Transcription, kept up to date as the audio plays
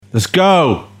Let's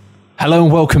go. Hello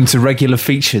and welcome to Regular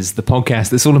Features, the podcast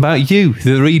that's all about you,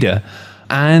 the reader.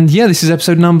 And yeah, this is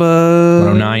episode number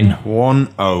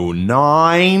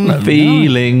 109.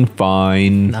 Feeling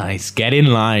fine. Nice, get in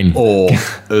line. Or,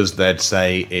 as they'd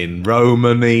say in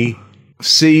Romany,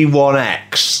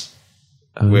 C1X,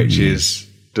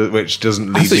 which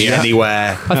doesn't lead me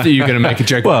anywhere. I thought you were going to make a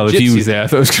joke. Well, about if you gypsies there, I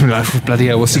thought it was going to be like, bloody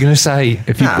hell, what's he going to say?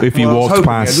 If you I was walked hoping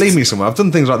past, it'd lead me somewhere. I've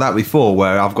done things like that before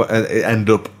where I've got end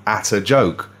up at a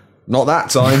joke. Not that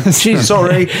time.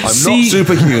 Sorry, I'm not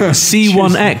superhuman.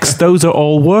 C1X. Those are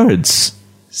all words.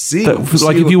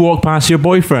 Like if you walk past your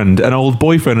boyfriend, an old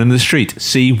boyfriend in the street,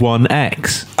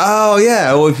 C1X. Oh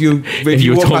yeah, or if you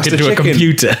were walk past talking to a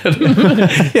computer.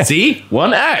 See?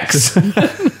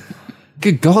 1X.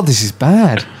 Good God, this is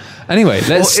bad. Anyway,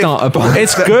 let's start.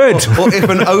 It's good. Or if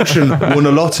an ocean won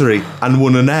a lottery and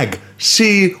won an egg,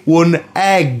 C1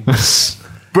 eggs.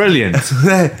 Brilliant.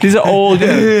 These are all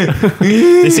good.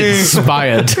 This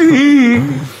inspired.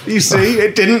 You see,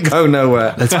 it didn't go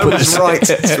nowhere. I was right.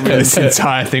 This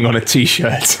entire thing on a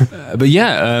t-shirt. But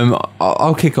yeah,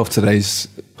 I'll kick off today's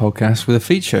podcast with a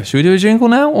feature. Should we do a jingle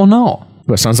now or not?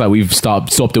 Well, it sounds like we've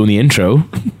stopped doing the intro.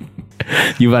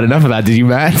 You've had enough of that, did you,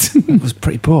 Matt? It was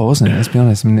pretty poor, wasn't it? Let's be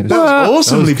honest. I mean, it was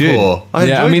Awesomely good. poor. In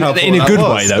a good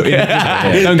way, though.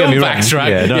 Don't get me wrong.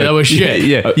 Backtrack. No. That was shit.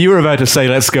 Yeah, you were about to say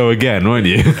 "Let's go again," weren't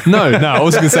you? No, I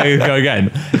wasn't going to say go again.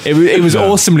 It was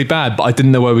awesomely bad, but I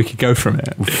didn't know where we could go from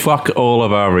it. Fuck all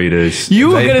of our readers. You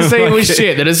were going to say it was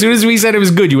shit. Then as soon as we said it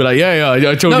was good, you were like, yeah, I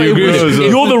told you it was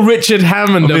good. You're the Richard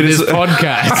Hammond of this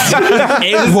podcast.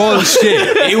 It was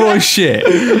shit. It was shit.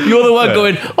 You're the one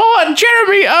going, oh,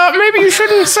 Jeremy, maybe you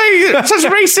shouldn't say such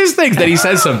racist things. Then he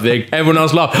says something. Everyone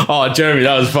else laughs. Oh, Jeremy,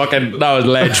 that was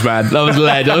ledge, man. That was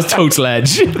ledge. That was total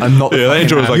ledge. I'm not. Yeah, that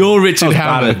intro was like, you're Richard bad in a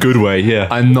Hammond. good way. Yeah.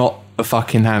 I'm not a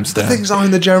fucking hamster. I think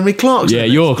I'm the Jeremy Clarkson. Yeah,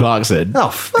 you're Clarkson. Oh,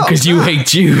 fuck. Because you hate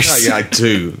Jews. Oh, yeah, I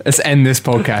do. Let's end this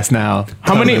podcast now.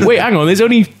 How many? Wait, hang on. There's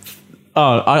only.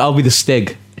 Oh, I'll be the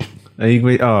Stig.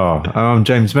 I'm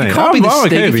James May. Can't be the okay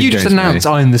Stig. If with you just James announce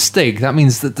May. I'm the Stig, that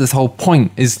means that this whole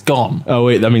point is gone. Oh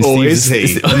wait, that means Or Steve is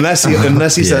he? Unless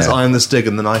he says I am the Stig,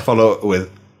 and then I follow it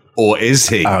with, or is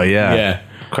he? Oh yeah. Yeah.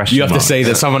 Question You have mark. to say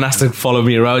that someone has to follow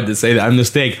me around and say that I'm the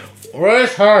Stig.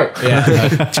 Where's her?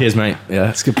 Yeah. Cheers, mate. Yeah.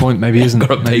 That's a good point. Maybe he isn't. Got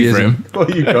to Maybe pay he for isn't. him. Or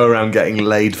you go around getting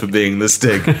laid for being the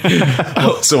Stig.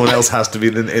 Someone else has to be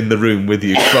in the room with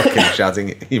you, fucking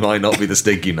shouting, he might not be the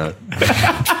Stig, you know.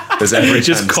 There's every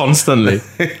Just chance. constantly.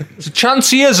 There's a chance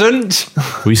he isn't.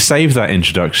 We saved that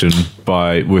introduction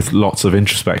with lots of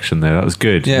introspection there. That was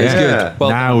good. Yeah, it's Yeah. good. Well,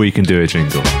 Now we can do a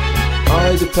jingle.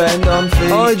 I depend on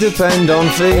features. All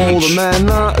the men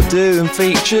that are doing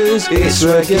features. It's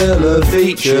regular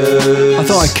features. I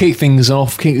thought I'd kick this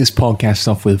podcast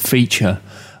off with a feature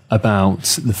about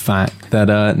the fact that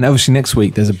obviously next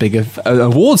week there's a big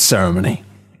awards ceremony.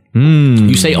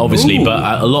 You say obviously,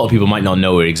 but a lot of people might not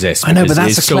know it exists. I know, but because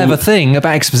that's it's a clever thing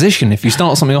about exposition. If you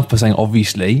start something off by saying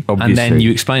obviously, and then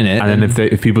you explain it, And then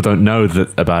if people don't know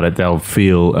about it, they'll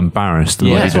feel embarrassed.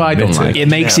 Yeah, that's why I don't like it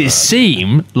makes it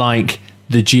seem like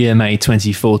the GMA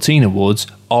 2014 awards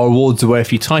are awards where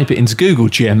if you type it into Google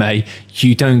GMA,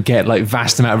 you don't get like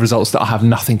vast amount of results that have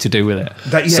nothing to do with it.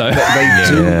 They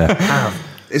do have.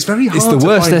 It's very hard. It's the to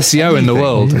worst find SEO in the anything.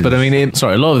 world. But I mean, a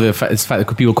lot of it's the fact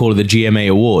that people call it the GMA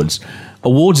Awards.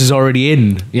 Awards is already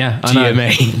in yeah, I know.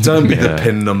 GMA. Don't be the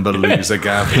pin number loser,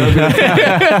 Gav. Don't be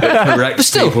the correct But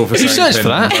still, people for if you saying search pin for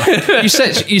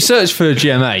that, you search for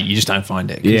GMA, you just don't find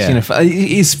it. 'Cause, Yeah. you know,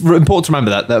 it's important to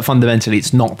remember that fundamentally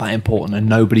it's not that important and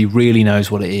nobody really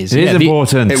knows what it is. It is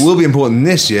important. It will be important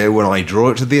this year when I draw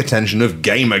it to the attention of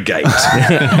Gamergate.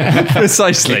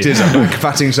 Precisely. It is a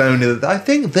backfatting ceremony that I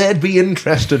think they'd be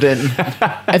interested in.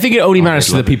 I think it only matters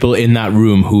to the people in that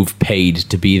room who've paid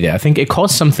to be there. I think it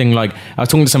costs something like, I was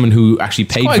talking to someone who actually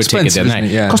paid for quite a ticket the other expensive, night.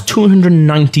 isn't it? Yeah. It cost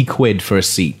 290 quid for a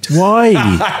seat. Why?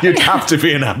 You'd have to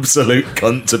be an absolute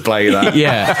cunt to play that.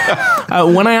 Yeah.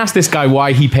 When I asked this guy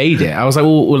why he paid it, I was like,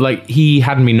 well, like he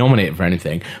hadn't been nominated for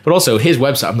anything. But also his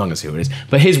website, I'm not going to say who it is,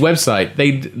 but his website,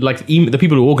 they like the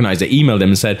people who organised it emailed him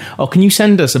and said, "Oh, can you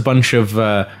send us a bunch of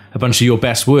your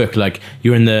best work? Like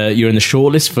you're in the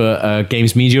shortlist for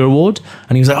Games Media Award."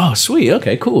 And he was like, "Oh, sweet,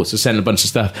 okay, cool." So sent a bunch of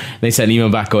stuff. They sent an email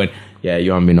back going, "Yeah,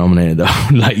 you haven't been nominated though.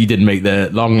 Like you didn't make the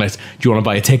long list. Do you want to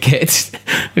buy a ticket?"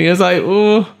 And he was like,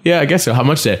 "Oh, yeah, I guess so. How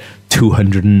much is it?"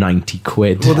 290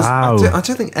 quid. Well, Wow. I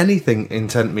don't think anything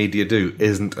Intent Media do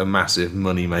isn't a massive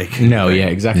money maker. No, yeah,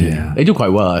 exactly. Yeah. They do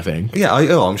quite well, I think. Yeah,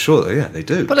 I'm sure. Yeah, they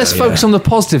do. But let's focus on the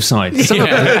positive side. Some of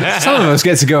us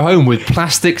get to go home with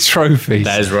plastic trophies.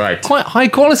 That is right. Quite high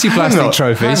quality plastic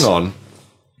trophies. Hang on.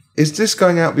 Is this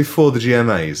going out before the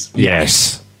GMAs?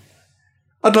 Yes.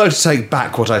 I'd like to take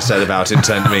back what I said about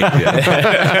Intent Media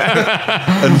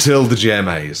until the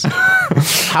GMAs.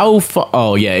 How far?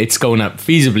 Oh yeah, it's going up.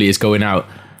 Feasibly, it's going out.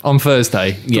 On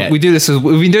Thursday. Yeah. We've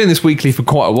been doing this weekly for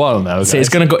quite a while now. So it's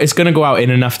gonna go out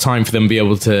in enough time for them to be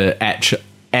able to etch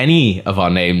any of our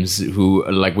names who,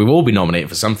 like, we've all been nominated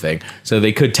for something, so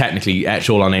they could technically etch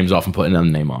all our names off and put another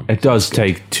name on. It does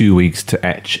take 2 weeks to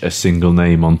etch a single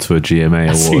name onto a GMA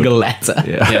award. Single letter.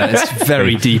 Yeah, it's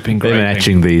very deep They've been engraving.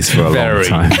 etching these for a long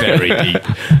time. Very deep.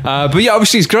 But yeah,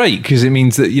 obviously it's great because it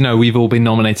means that, you know, we've all been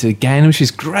nominated again, which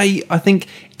is great. I think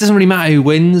it doesn't really matter who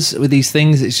wins with these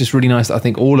things. It's just really nice that I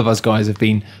think all of us guys have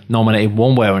been nominated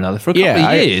one way or another for a couple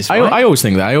of years. I always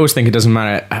think that. I always think it doesn't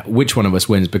matter which one of us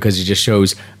wins because it just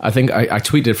shows. I think I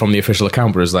tweeted from the official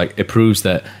account, but it's like it proves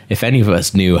that if any of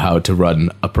us knew how to run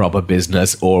a proper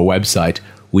business or website,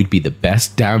 we'd be the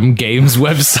best damn games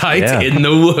website in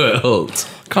the world.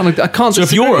 I can't. So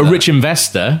if you're a rich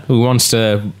investor who wants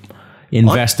to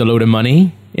invest a load of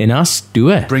money in us, do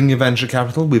it. Bring your venture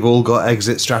capital. We've all got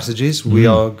exit strategies.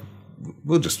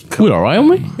 We'll just... We're all right, aren't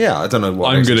we? Yeah, I don't know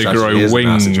what I'm gonna grow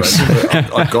wings.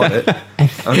 I've got it.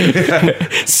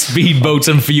 Speedboats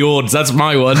and fjords, that's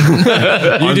my one. You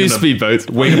do speedboats.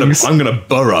 Wings. I'm going to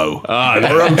burrow.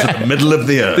 Burrow to the middle of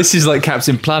the earth. This is like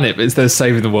Captain Planet, but instead of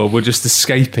saving the world, we're just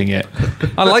escaping it.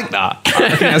 I like that. I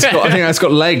think that's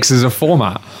got legs as a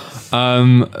format.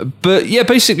 But yeah,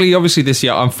 basically, obviously this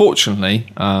year,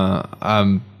 unfortunately,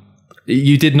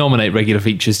 you did nominate regular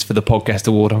features for the podcast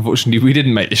award. Unfortunately, we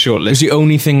didn't make the shortlist. It was the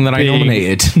only thing that I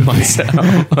nominated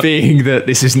myself. Being that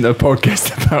this isn't a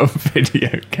podcast about video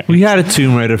games. We had a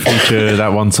Tomb Raider feature that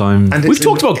one time. And We've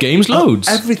talked about games loads.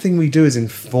 Everything we do is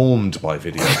informed by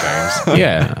video games.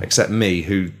 Yeah. Except me,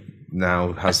 who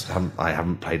now I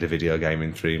haven't played a video game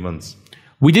in 3 months.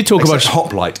 We did talk Except about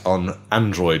Hoplite on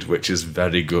Android, which is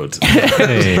very good.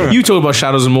 you talked about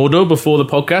Shadows of Mordor before the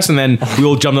podcast, and then we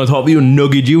all jumped on top of you and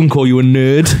nuggeted you and called you a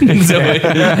nerd.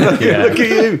 Look at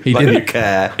you. He like didn't you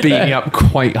care. beat me up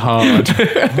quite hard.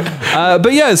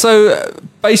 But yeah, so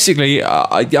basically,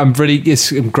 I'm really.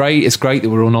 It's great. It's great that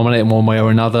we're all nominated in one way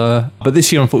or another. But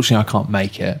this year, unfortunately, I can't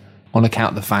make it on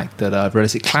account of the fact that I've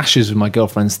realised it clashes with my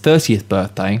girlfriend's 30th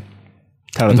birthday.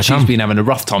 Tell her that she's been having a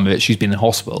rough time of it. She's been in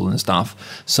hospital and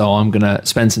stuff. So I'm going to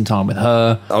spend some time with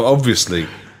her. Obviously,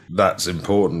 that's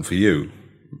important for you,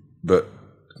 but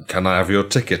can I have your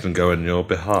ticket and go on your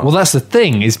behalf? Well, that's the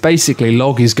thing, is basically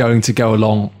Log is going to go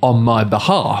along on my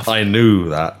behalf. I knew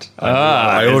that.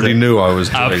 I already knew I was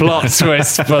doing A plot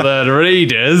twist for the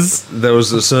readers. There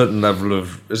was a certain level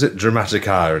of, is it dramatic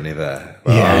irony there?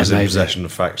 I was in possession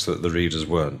of facts that the readers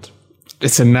weren't.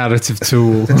 It's a narrative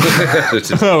tool.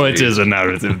 It is a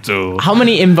narrative tool. How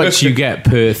many invites you get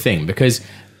per thing? Because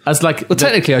as like, Well,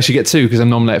 technically, I should get 2 because I'm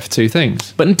nominated for 2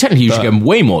 things. but technically you should get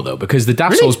way more though, because the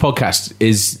Daft Souls podcast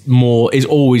is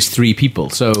always 3 people.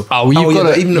 So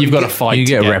You've got to fight. you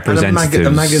get to representatives.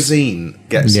 A magazine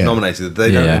gets Yeah. nominated.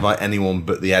 They don't Yeah. invite anyone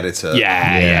but the editor.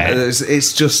 Yeah.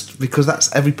 It's just because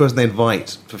that's every person they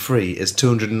invite for free is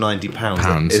 £290.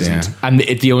 pounds, It isn't. yeah. And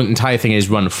the entire thing is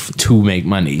run to make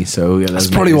money. So yeah, That's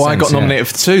probably why I got nominated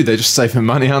for 2. They're just saving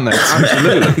money, aren't they?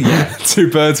 Absolutely. 2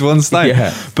 birds, 1 stone.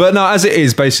 Yeah. But no, as it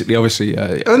is, basically, obviously.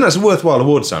 And that's a worthwhile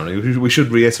award ceremony. We should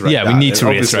reiterate Yeah, that. we need to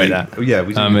Obviously- reiterate that. Yeah,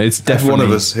 we do. It's Every one of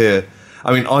definitely- us here.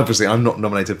 I mean, obviously, I'm not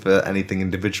nominated for anything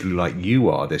individually like you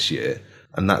are this year.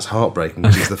 And that's heartbreaking,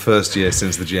 which is the first year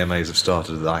since the GMAs have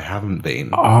started that I haven't been.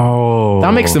 Oh.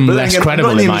 That makes them But then less again, I'm credible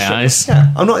not in the my industry- eyes.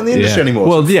 Yeah, I'm not in the industry anymore.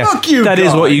 Well, so yeah, fuck you that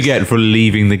is what you guys. get for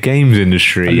leaving the games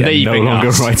industry and no Leaving longer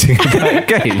us. writing about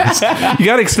games. You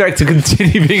can't expect to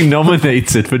continue being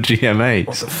nominated for GMAs.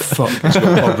 What the fuck is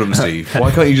your problem, Steve?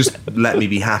 Why can't you just let me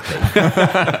be happy?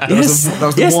 That was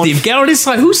the Yes, one- Steve, get on his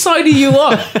side. Whose side are you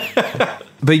on?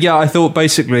 But yeah, I thought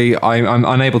basically I'm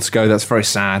unable to go. That's very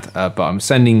sad. But I'm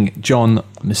sending John,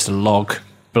 Mr. Log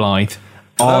Blythe,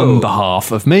 on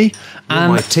behalf of me.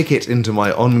 And my ticket into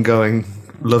my ongoing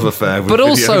love affair with but video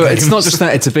also, it's games. not just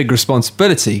that; it's a big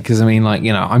responsibility. Because I mean, like,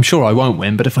 you know, I'm sure I won't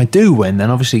win, but if I do win, then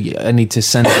obviously I need to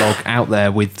send Log out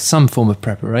there with some form of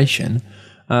preparation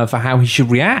for how he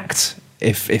should react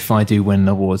if I do win an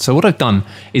award. So what I've done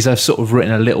is I've sort of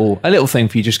written a little thing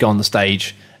for you. Just go on the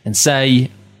stage and say,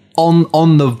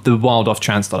 on the wild off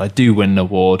chance that I do win an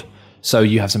award, so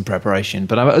you have some preparation.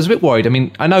 But I was a bit worried. I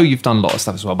mean, I know you've done a lot of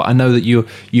stuff as well, but I know that you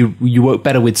work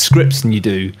better with scripts than you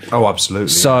do. Oh, absolutely.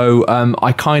 So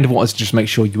I kind of wanted to just make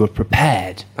sure you were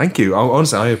prepared. Thank you.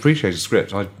 Honestly, I appreciate the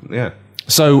script.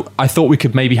 So I thought we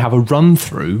could maybe have a run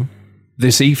through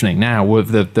this evening now with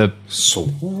the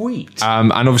Sweet.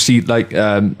 and obviously like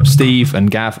Steve and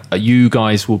Gav, you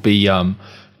guys will be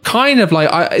kind of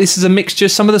like, this is a mixture.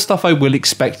 Some of the stuff I will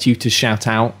expect you to shout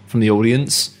out from the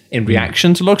audience in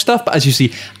reaction to log stuff. But as you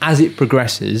see, as it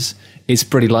progresses, it's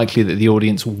pretty likely that the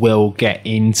audience will get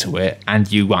into it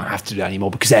and you won't have to do it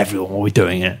anymore because everyone will be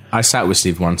doing it. I sat with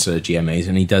Steve once at GMAs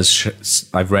and he does,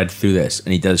 I've read through this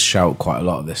and he does shout quite a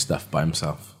lot of this stuff by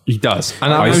himself. He does.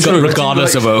 And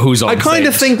regardless of who's on I kind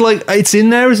of think like it's in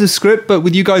there as a script, but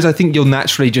with you guys, I think you'll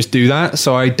naturally just do that.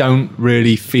 So I don't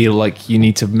really feel like you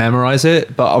need to memorize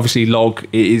it. But obviously, log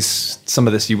is some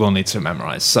of this you will need to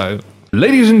memorize. So,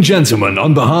 ladies and gentlemen,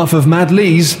 on behalf of Mad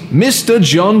Lees, Mr.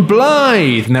 John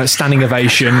Blythe. Now, standing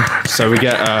ovation. So we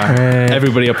get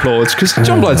everybody applauds because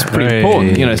John Blythe's pretty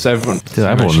important, you know. So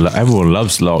everyone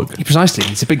loves log. Precisely,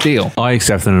 it's a big deal. I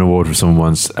accepted an award from someone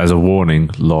once as a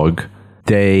warning, log.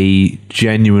 They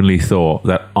genuinely thought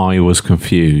that I was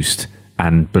confused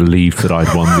and believed that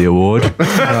I'd won the award.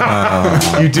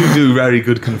 You do very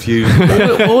good confusion.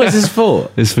 What was this for?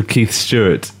 It's for Keith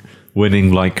Stewart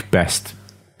winning like best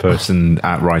person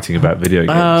at writing about video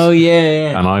games. Oh,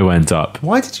 yeah. And I went up.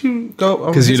 Why did you go?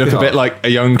 Because you look a bit like a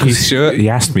young Keith Stewart. He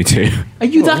asked me to. Are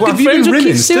you that good friends with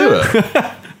Keith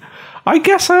Stewart? I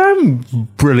guess I am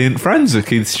brilliant friends with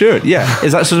Keith Stewart. Yeah.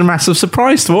 Is that such a massive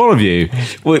surprise to all of you?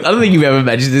 Well, I don't think you've ever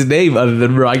mentioned his name other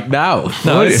than right now.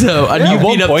 No. So, and you've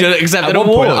been up to accept an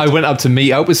award. I went up to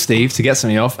meet up with Steve to get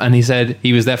something off, and he said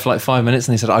he was there for like 5 minutes,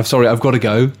 and he said, "I'm sorry, I've got to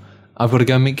go. I've got to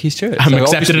go and meet Keith Stewart." I'm So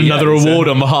accepted obviously, another award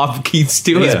on behalf of Keith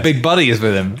Stewart. His big buddy is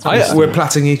with him. We're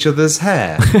plaiting each other's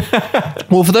hair.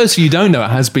 Well, for those of you who don't know, it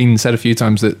has been said a few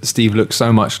times that Steve looks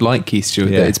so much like Keith Stewart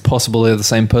that it's possible they're the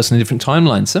same person in different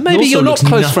timelines. So maybe you're not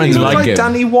close friends You with look like him.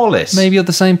 Danny Wallace. Maybe you're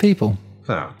the same people.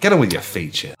 Oh, get on with your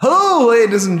feature. Hello,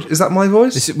 ladies and... Is that my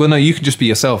voice? Well, no, you can just be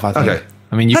yourself, I think. Okay.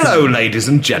 I mean, you Hello, can... ladies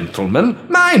and gentlemen.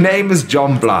 My name is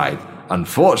John Blythe.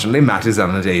 Unfortunately, Matt is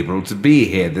unable to be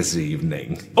here this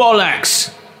evening.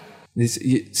 Bollocks!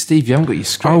 Steve, you haven't got your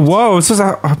script. Oh, whoa. It's just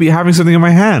I'll be having something in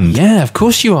my hand. Yeah, of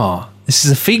course you are. This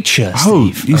is a feature,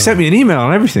 Steve. You sent me an email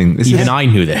and everything. Even I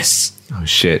knew this. Oh,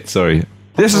 shit. Sorry.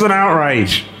 This is an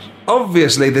outrage.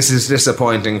 Obviously, this is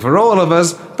disappointing for all of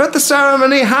us, but the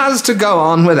ceremony has to go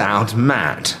on without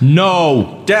Matt.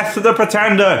 No! Death to the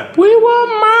pretender. We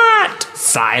want Matt!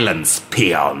 Silence,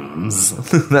 peons.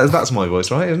 That's my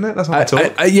voice, right? Isn't it? That's how I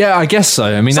talk. Yeah, I guess so.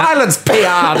 I mean, Silence,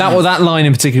 peons. that line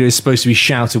in particular is supposed to be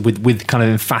shouted with kind of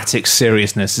emphatic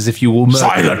seriousness, as if you will murder.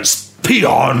 Silence,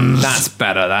 peons. That's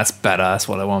better. That's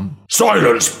what I want.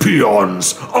 Silence,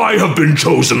 peons! I have been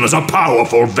chosen as a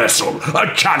powerful vessel,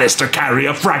 a chalice to carry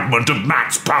a fragment of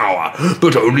Matt's power,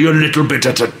 but only a little bit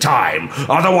at a time.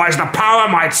 Otherwise, the power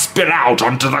might spill out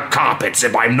onto the carpets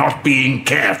if I'm not being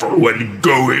careful when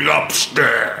going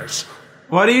upstairs.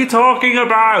 What are you talking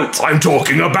about? I'm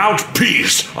talking about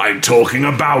peace. I'm talking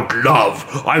about love.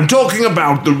 I'm talking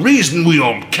about the reason we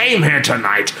all came here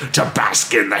tonight to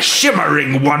bask in the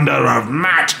shimmering wonder of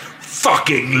Matt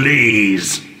fucking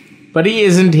Lees. But he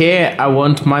isn't here. I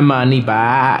want my money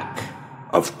back.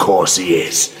 Of course he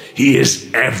is. He is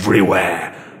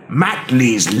everywhere. Matt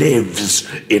Lees lives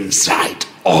inside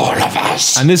all of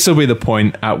us. And this will be the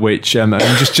point at which,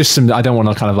 just some. I don't want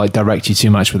to kind of like direct you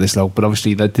too much with this, log, but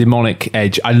obviously the demonic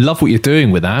edge. I love what you're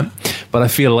doing with that, but I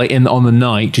feel like on the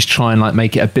night, just try and like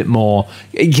make it a bit more.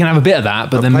 You can have a bit of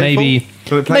that, but then maybe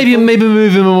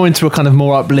move it more into a kind of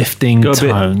more uplifting Go a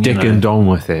tone. bit Dick and Don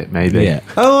with it, maybe. Yeah.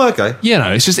 Oh, okay. You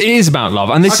know, it is about love,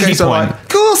 and this is the point. Of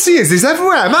course he is. He's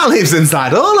everywhere. Matt lives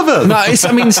inside all of us. No, I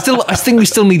think we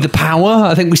still need the power.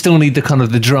 I think we still need the kind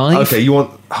of the drive. Okay, you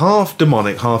want half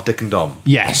demonic, half Dick and Dom.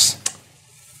 Yes.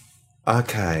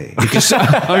 Okay.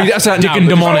 I mean, that's Dick and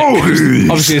demonic.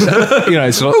 Obviously,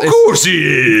 it's Of course he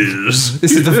is.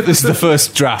 This is the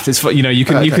first draft. It's you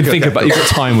can think about. You've got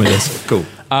time with this. Cool.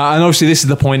 And obviously, this is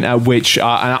the point at which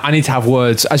I need to have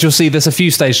words. As you'll see, there's a few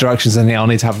stage directions in here. I'll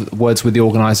need to have words with the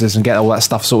organisers and get all that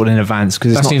stuff sorted in advance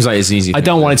because That seems like it's easy. I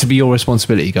don't want it to be your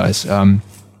responsibility, guys. But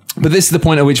this is the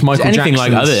point at which Michael Anything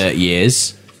Jackson's... like other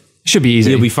years, should be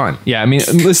easy. you'll be fine. Yeah, I mean,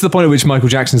 this is the point at which Michael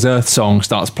Jackson's Earth song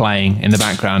starts playing in the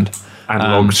background. And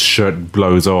Log's shirt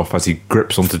blows off as he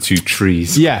grips onto two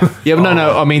trees. Yeah, but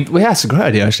no. I mean, that's a great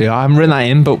idea, actually. I haven't written that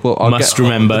in, but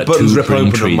Remember Buttons to rip bring open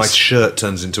and trees. my shirt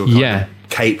turns into a kind of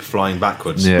cape flying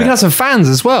backwards. Yeah. We can have some fans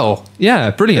as well.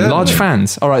 Yeah, brilliant. Yeah. Large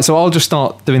fans. All right, so I'll just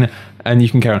start doing it, and you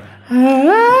can carry on.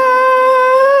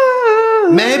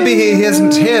 Maybe he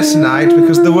isn't here tonight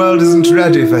because the world isn't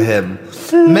ready for him.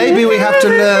 Maybe we have to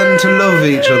learn to love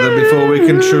each other before we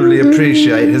can truly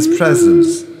appreciate his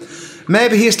presence.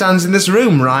 Maybe he stands in this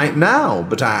room right now,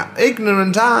 but our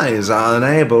ignorant eyes are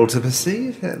unable to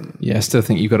perceive him. Yeah, I still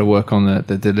think you've got to work on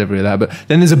the delivery of that. But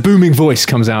then there's a booming voice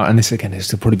comes out, and this again,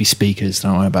 there'll probably be speakers.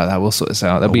 Don't worry about that. We'll sort this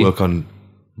out. I'll work on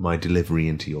my delivery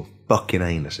into your fucking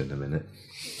anus in a minute.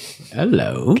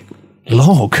 Hello.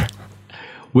 Log.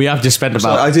 We have just spent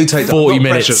about I do take 40 that.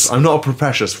 minutes. I'm not a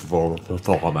precious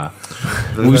performer.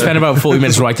 We've spent about 40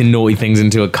 minutes writing naughty things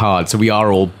into a card, so we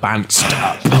are all bounced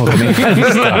up.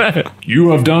 You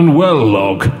have done well,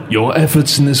 Log. Your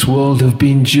efforts in this world have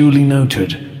been duly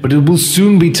noted, but it will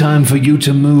soon be time for you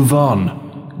to move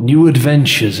on. New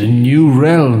adventures and new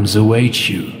realms await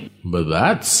you. But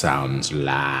that sounds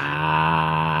like...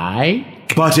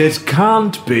 But it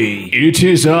can't be. It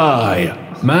is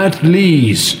I, Matt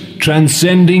Lees,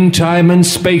 transcending time and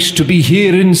space to be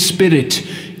here in spirit,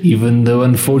 even though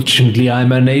unfortunately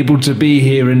I'm unable to be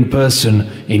here in person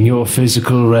in your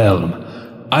physical realm.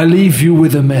 I leave you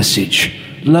with a message.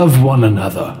 Love one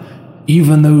another,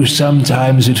 even though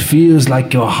sometimes it feels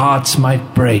like your hearts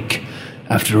might break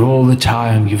after all the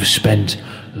time you've spent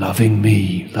loving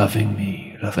me.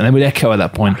 And then we'd echo at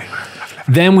that point.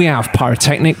 Then we have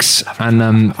pyrotechnics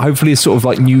and hopefully a sort of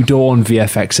like New Dawn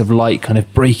VFX of light kind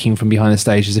of breaking from behind the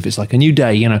stage as if it's like a new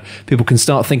day, people can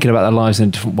start thinking about their lives in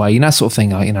a different way, that sort of thing.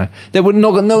 They were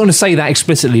not going to say that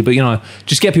explicitly, but,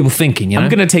 just get people thinking, I'm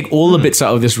going to take all the bits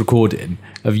out of this recording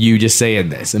of you just saying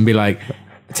this and be like,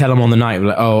 tell them on the night,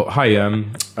 like, oh, hi,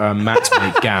 Matt's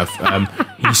mate, Gav.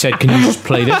 He said, can you just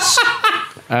play this?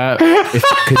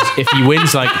 If he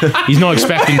wins, like, he's not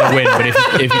expecting to win, but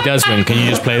if he does win, can you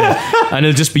just play that? And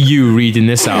it'll just be you reading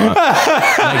this out,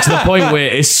 like, to the point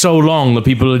where it's so long that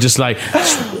people are just like,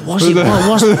 what's this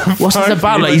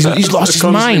about? Like, he's lost his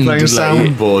mind. Playing a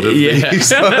soundboard of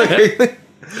these.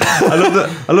 I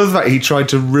love the fact he tried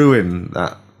to ruin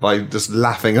that by just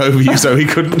laughing over you, so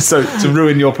to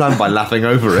ruin your plan by laughing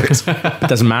over it. It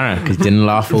doesn't matter because he didn't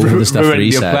laugh over the stuff that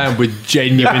he your said. plan with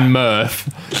genuine mirth.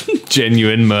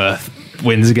 Genuine mirth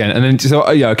wins again. And then so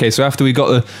after we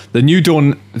got the New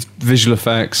Dawn visual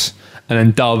effects and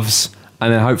then doves,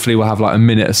 and then hopefully we'll have like a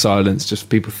minute of silence just for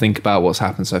people to think about what's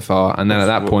happened so far. And then at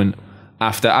that point,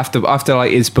 after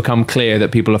like it's become clear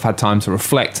that people have had time to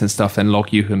reflect and stuff, then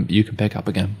Log, you can pick up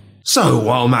again. So,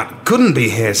 while Matt couldn't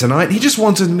be here tonight, he just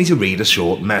wanted me to read a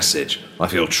short message. I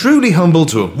feel truly humbled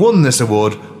to have won this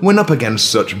award when up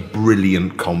against such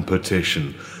brilliant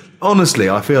competition. Honestly,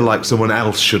 I feel like someone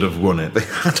else should have won it.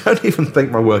 I don't even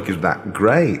think my work is that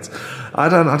great. I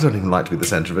don't even like to be the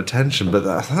centre of attention, but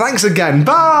thanks again.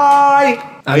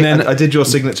 Bye! And then I did your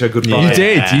signature goodbye.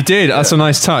 You did. That's a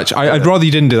nice touch. I'd rather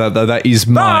you didn't do that, though. That is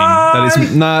mine. Bye! That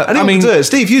is... Nah, I mean, do it.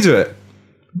 Steve, you do it.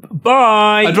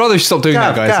 Bye. I'd rather you stop doing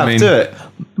that, guys. Gav, do it.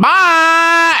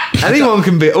 Bye. Anyone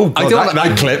can be... Oh, God,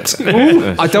 that clipped.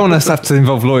 I don't want us to have to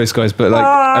involve lawyers, guys, but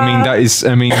that is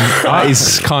kind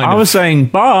of... I was saying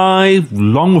bye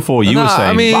long before you were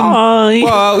saying bye.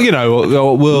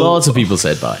 Well, Lots of people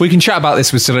said bye. We can chat about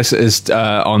this with solicitors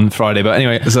on Friday, but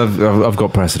anyway, I've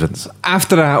got precedence.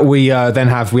 After that, we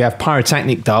have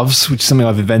pyrotechnic doves, which is something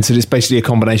I've invented. It's basically a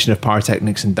combination of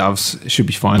pyrotechnics and doves. It should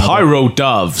be fine. Pyro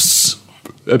doves.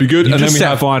 That'd be good. You And just then we set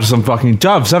have fire to some fucking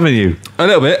doves, haven't you? a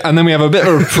little bit, and then we have a bit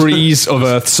of a reprise of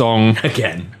Earth Song.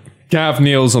 Again. Gav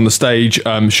kneels on the stage,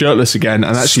 shirtless again,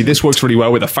 and actually this works really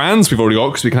well with the fans we've already got,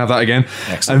 because we can have that again.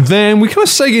 Excellent. And then we kind of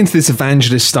seg into this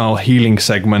evangelist-style healing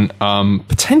segment,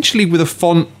 potentially with a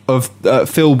font of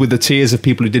filled with the tears of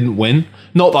people who didn't win.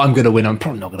 Not that I'm going to win, I'm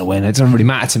probably not going to win, it doesn't really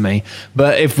matter to me.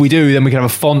 But if we do, then we can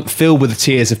have a font filled with the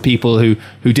tears of people who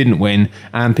didn't win,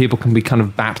 and people can be kind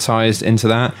of baptized into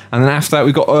that. And then after that,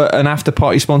 we've got an after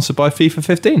party sponsored by FIFA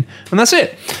 15. And that's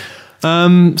it.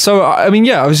 So, I mean,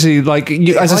 yeah, obviously,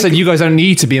 as I said, you guys don't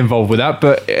need to be involved with that,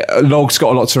 but Log's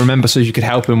got a lot to remember, so you could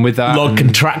help him with that. Log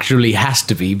contractually has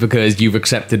to be because you've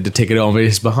accepted the ticket on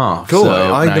his behalf. Cool.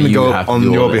 So I'm going to go have to on do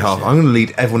all your this. behalf. I'm going to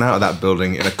lead everyone out of that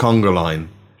building in a conga line.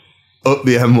 Up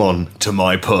the M1 to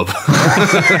my pub.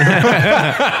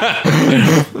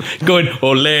 Going,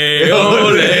 ole, ole,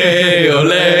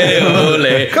 ole,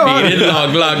 ole. Come on. Beating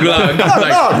log.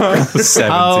 Like,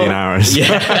 17 hours.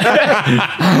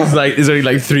 yeah. It's like, there's only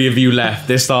like 3 of you left.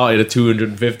 They started at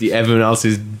 250. Everyone else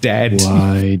is dead.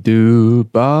 Why do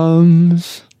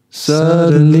bombs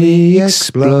suddenly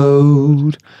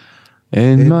explode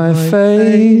in my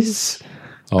face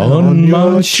on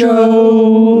your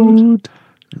show?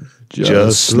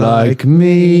 Just like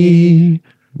me,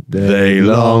 they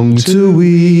long to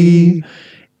wee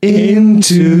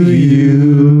into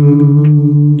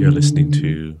you. You're listening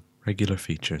to Regular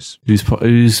Features. Whose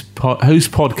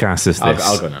podcast is this?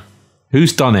 I'll go now.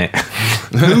 Who's done it?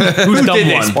 Who's done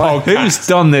this one? Who's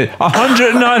done this?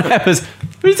 109 episodes.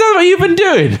 Who's done what you've been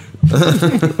doing? What have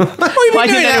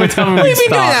you been doing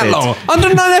that long?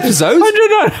 109 episodes?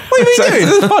 109. What have you been doing?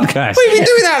 This podcast. What have you been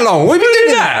doing that long? What have you been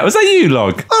doing that? Was that you,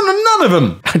 Log? Oh, no, none of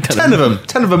them. 10 of them.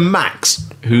 10 of them max.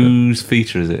 Whose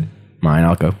feature is it? Mine,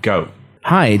 I'll go. Go.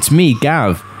 Hi, it's me,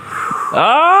 Gav. Oh,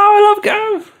 I love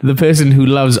Gav. The person who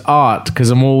loves art, because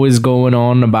I'm always going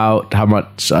on about how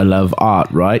much I love art,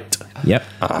 right? Yep,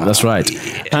 that's right.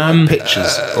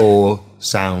 Pictures or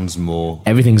sounds more.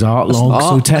 Everything's art log, so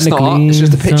art, that's not technically... art, it's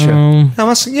just a picture. No,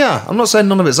 I'm not saying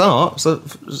none of it's art. So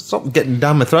stop getting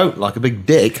down my throat like a big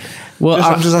dick. Well,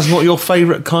 I'm just asking what your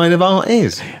favourite kind of art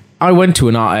is. I went to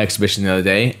an art exhibition the other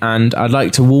day, and I'd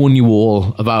like to warn you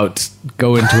all about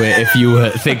going to it if you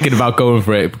were thinking about going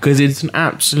for it, because it's an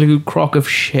absolute crock of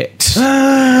shit.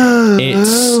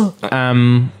 It's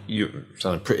You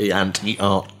sound pretty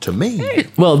anti-art to me.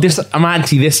 well, I'm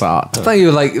anti this art. I thought you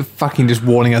were like fucking just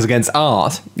warning us against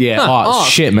art. Yeah, art's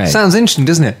shit, mate. Sounds interesting,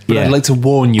 doesn't it? But Yeah. I'd like to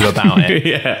warn you about it.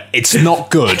 Yeah, It's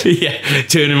not good. yeah.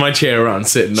 Turning my chair around,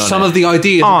 sitting on Some it. of the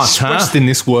ideas Art, expressed huh? in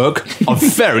this work are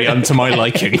very unto my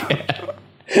liking.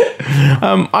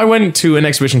 I went to an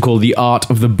exhibition called The Art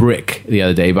of the Brick the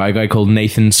other day by a guy called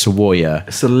Nathan Sawyer.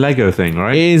 It's the Lego thing,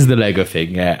 right? It is the Lego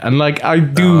thing, yeah. And like I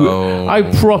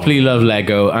properly love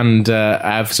Lego, and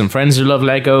I have some friends who love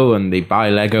Lego and they buy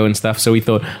Lego and stuff. So we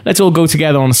thought, let's all go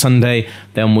together on a Sunday,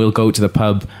 then we'll go to the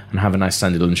pub and have a nice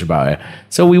Sunday lunch about it.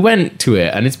 So we went to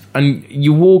it, and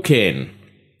you walk in,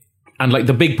 and like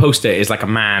the big poster is like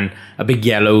a big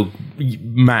yellow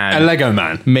man. A Lego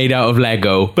man. Made out of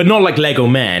Lego, but not like Lego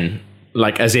man,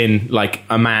 like as in like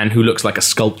a man who looks like a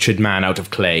sculptured man out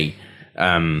of clay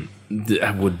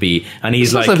would be. And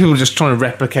he's It's like people just trying to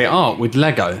replicate art with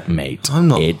Lego. mate, I'm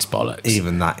not it's bollocks.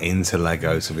 even that into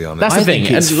Lego, to be honest. That's the I thing.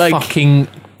 think it's and like, fucking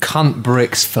cunt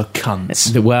bricks for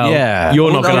cunts. well, Yeah.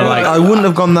 you're not gonna like. I wouldn't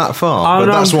have gone that far, but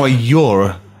no. that's why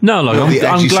you're. No, like, the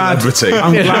I'm edgy glad. celebrity.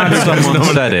 I'm glad someone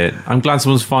said it. I'm glad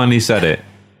someone's finally said it.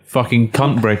 Fucking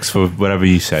cunt bricks for whatever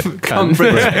you said. Cunt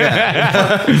bricks.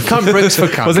 Cunt bricks for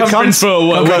cunts. Was it conference for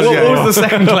what? What was the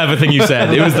second clever thing you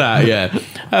said? It was that, yeah.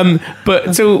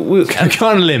 But so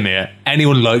Can't limit.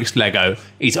 Anyone likes Lego.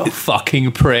 He's a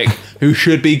fucking prick who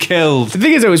should be killed. the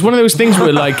thing is, though, it's one of those things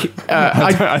where like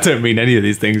I don't mean any of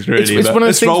these things really. it's one of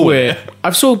those things where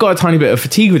I've sort of got a tiny bit of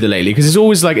fatigue with it lately, because it's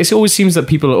always like it always seems that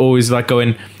people are always like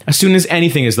going, as soon as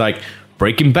anything is like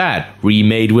Breaking Bad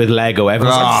remade with Lego,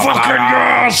 everyone's like, Fucking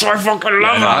yes! I fucking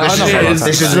love that.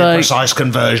 This is like- precise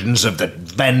conversions of the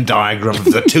Venn diagram of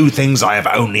the two things I have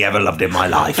only ever loved in my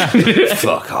life.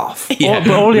 Fuck off. But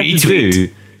all you have to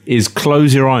do is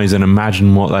close your eyes and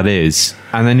imagine what that is,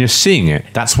 and then you're seeing it.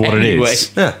 That's what Anyway. it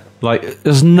is. Yeah. Like,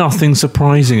 there's nothing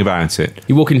surprising about it.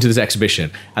 You walk into this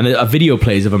exhibition, and a video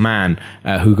plays of a man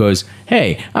who goes,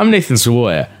 "Hey, I'm Nathan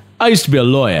Sawyer. I used to be a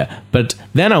lawyer, but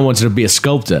then I wanted to be a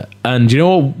sculptor. And you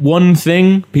know what? One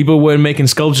thing people were making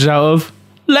sculptures out of?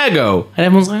 Lego." And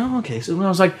everyone's like, "Oh, okay." So I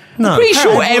was like, No, I'm pretty hang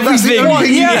sure on, that's the everything only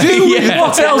thing you do with Yeah.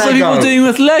 What else are people doing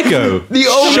with Lego? The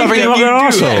only Shoving thing them up you their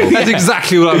do- arsehole. That's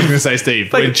exactly what I was going to say,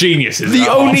 Steve. We're geniuses. The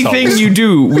only thing you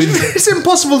do with It's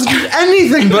impossible to do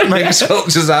anything but make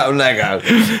sculptures out of Lego.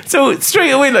 so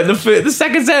straight away, like the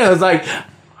second sentence, I was like,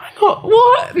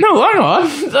 what? No, hang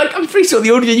on. Like, I'm pretty sure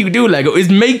the only thing you can do with Lego is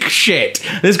make shit.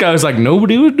 This guy was like,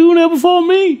 nobody was doing that before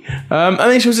me. And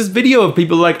then he shows this video of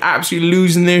people like absolutely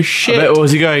losing their shit. But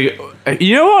was he going,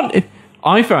 you know what?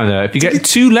 I found out if you get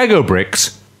two Lego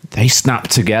bricks, they snap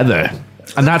together.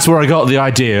 And that's where I got the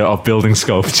idea of building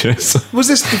sculptures. Was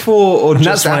this before or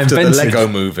just that's when I after the invented Lego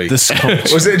movie? the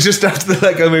sculpture. Was it just after the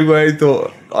Lego movie where he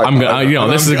thought,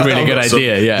 this is a really good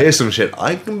idea, yeah. Here's some shit.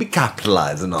 I can be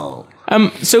capitalised and all.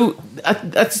 So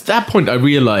at that point, I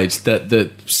realized that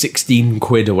the 16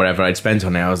 quid or whatever I'd spent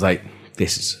on it, I was like,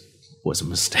 this was a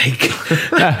mistake.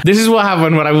 This is what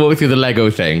happened when I walked through the Lego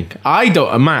thing.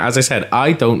 Matt, as I said,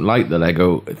 I don't like the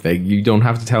Lego thing. You don't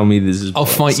have to tell me this is. I'll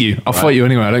fight you. I'll fight you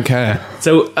anyway. I don't care.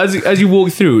 So as you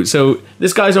walk through, so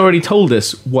this guy's already told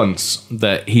us once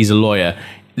that he's a lawyer.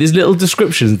 There's little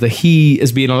descriptions that he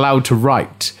has been allowed to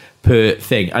write per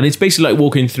thing, and it's basically like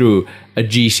walking through a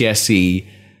GCSE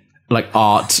like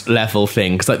art level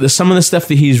thing, because like there's some of the stuff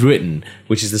that he's written,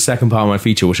 which is the second part of my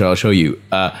feature, which I'll show you,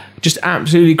 just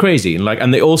absolutely crazy.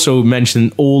 And they also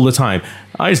mention all the time,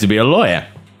 I used to be a lawyer.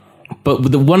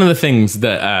 But one of the things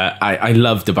that I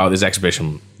loved about this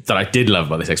exhibition, that I did love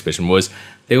about this exhibition, was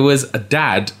there was a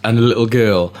dad and a little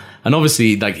girl, and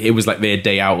obviously like it was like their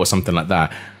day out or something like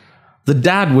that. The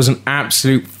dad was an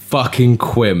absolute fucking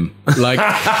quim. Like,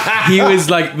 he was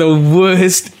like the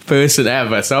worst person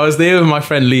ever. So I was there with my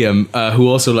friend Liam, who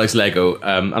also likes Lego.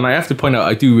 And I have to point out,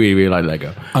 I do really, really like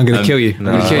Lego. I'm going to kill you. I'm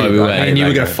going to kill you. I knew we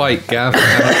were going to fight, Gav.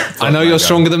 I know you're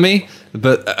stronger than me,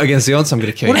 but against the odds, I'm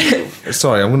going to kill you.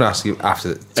 Sorry, I'm going to ask you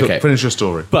after. Okay. Finish your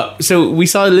story. But so we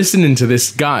started listening to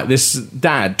this guy, this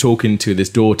dad talking to this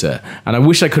daughter, and I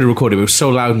wish I could have recorded it. It was so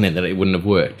loud in it that it wouldn't have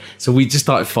worked. So we just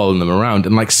started following them around,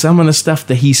 and like some of the stuff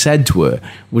that he said to her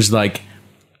was like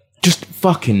just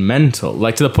fucking mental.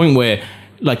 Like to the point where,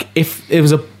 like, if it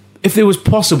was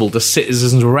possible to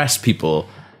citizens arrest people,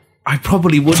 I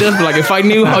probably would have. Like if I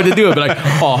knew how to do it, but like,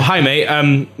 oh hi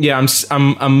mate, yeah,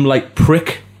 I'm like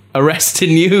prick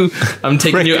arresting you. I'm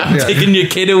taking your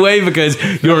kid away because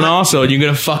you're an arsehole and you're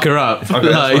gonna fuck her up. Okay,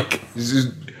 like,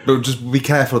 but just be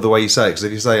careful of the way you say it, because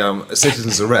if you say a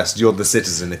citizen's arrest, you're the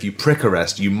citizen. If you prick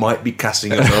arrest, you might be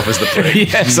casting yourself as the prick.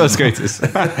 Yes, that's great.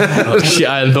 oh, shit,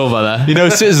 I hadn't thought about that. You know,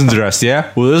 citizen's arrest,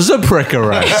 yeah? Well, there's a prick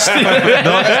arrest. I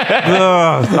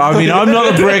mean, I'm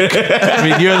not the prick. I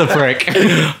mean, you're the prick.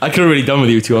 I could have really done with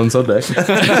you two on Sunday.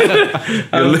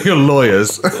 You're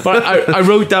lawyers. But I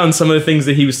wrote down some of the things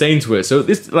that he was saying to her. So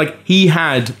this, like, he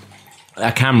had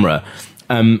a camera.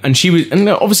 And she was, and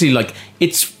obviously, like,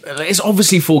 it's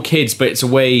obviously for kids, but it's a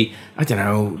way, I don't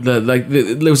know,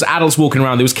 there was adults walking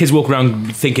around, there was kids walking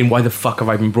around thinking, why the fuck have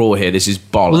I been brought here? This is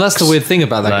bollocks. Well, that's the weird thing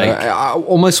about that. Like,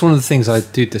 Almost one of the things I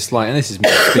do dislike, and this is me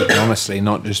speaking honestly,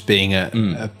 not just being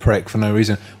a prick for no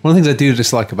reason. One of the things I do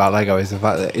dislike about Lego is the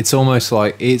fact that it's almost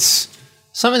like it's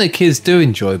something that kids do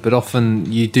enjoy, but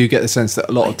often you do get the sense that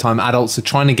a lot of time adults are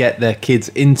trying to get their kids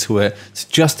into it to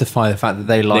justify the fact that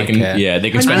they like it. Yeah,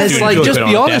 they can spend. And it's like, just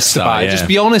be honest about it. Yeah. Just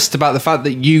be honest about the fact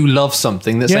that you love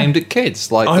something that's aimed at kids.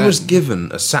 Like I was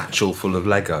given a satchel full of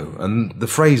Lego, and the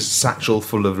phrase "satchel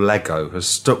full of Lego" has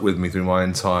stuck with me through my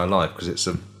entire life because it's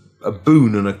a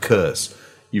boon and a curse.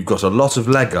 You've got a lot of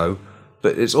Lego,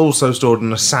 but it's also stored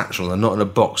in a satchel and not in a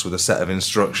box with a set of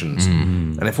instructions.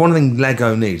 And if one thing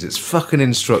Lego needs, it's fucking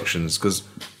instructions, because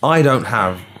I don't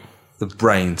have the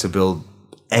brain to build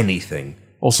anything.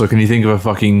 Also, can you think of a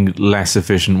fucking less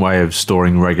efficient way of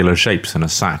storing regular shapes in a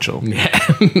satchel? Yeah.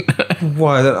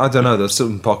 Why? I don't know. There's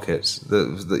certain pockets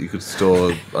that you could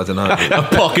store. I don't know. A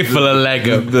pocket full of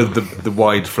Lego. The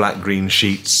wide flat green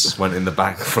sheets went in the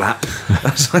back flap.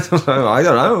 I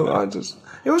don't know.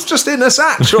 It was just in a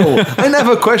satchel. I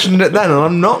never questioned it then, and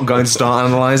I'm not going to start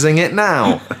analysing it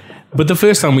now. But the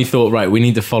first time we thought, right, we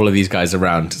need to follow these guys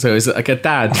around. So it was like a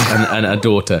dad and a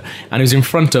daughter, and it was in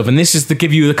front of, and this is to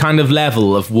give you the kind of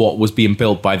level of what was being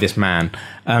built by this man.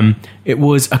 It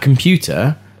was a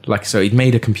computer, like, so he'd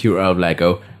made a computer out of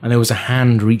Lego, and there was a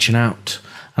hand reaching out,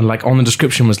 and like on the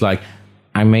description was like,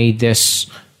 I made this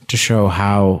to show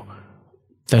how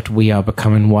that we are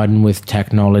becoming one with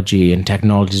technology, and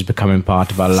technology is becoming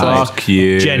part of our lives. Fuck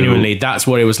you. Genuinely, that's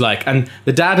what it was like. And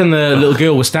the dad and the little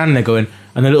girl were standing there going,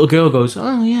 and the little girl goes,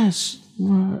 oh, yes.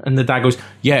 And the dad goes,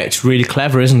 yeah, it's really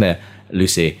clever, isn't it,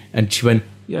 Lucy? And she went,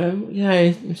 yeah,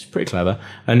 it's pretty clever.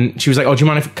 And she was like, oh, do you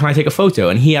mind can I take a photo?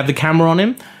 And he had the camera on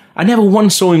him. I never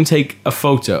once saw him take a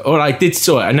photo. Or I did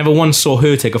saw it. I never once saw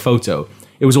her take a photo.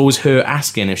 It was always her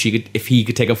asking if he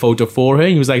could take a photo for her.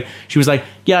 She was like,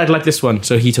 yeah, I'd like this one.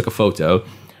 So he took a photo,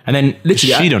 and then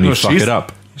literally, She don't even fuck it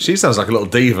up. She sounds like a little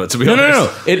diva, to be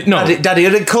honest. No. Daddy,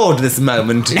 record this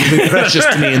moment. It'll be precious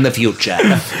to me in the future.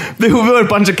 There were a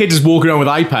bunch of kids just walking around with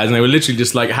iPads, and they were literally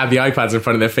just like had the iPads in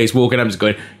front of their face, walking up, just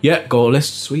going, "Yeah, goal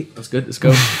list, sweet, that's good, let's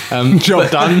go." Job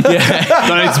done. Yeah,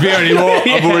 Don't need to be here anymore.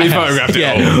 I've already photographed it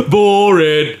all. Yeah,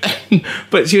 boring.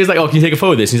 But she was like, "Oh, can you take a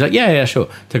photo of this?" And he's like, "Yeah, sure."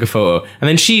 Took a photo, and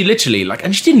then she literally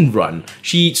and she didn't run.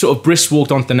 She sort of brisk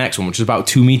walked onto the next one, which was about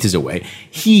 2 meters away.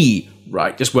 He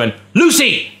just went,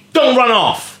 "Lucy, don't run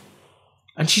off."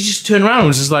 And she just turned around and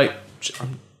was just like,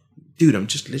 dude, I'm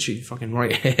just literally fucking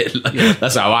right here.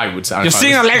 That's how I would sound. You're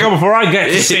seeing a Lego before I get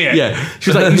to see it. Yeah.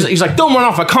 She was like, he's like, don't run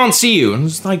off, I can't see you. And I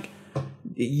was like,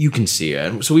 you can see her.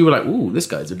 And so we were like, ooh, this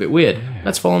guy's a bit weird.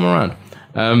 Let's follow him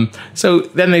around. So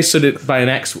then they stood it by the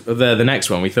next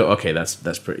one. We thought, okay,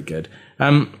 that's pretty good.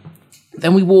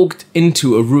 Then we walked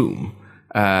into a room.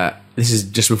 This is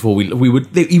just before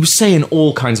he was saying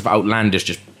all kinds of outlandish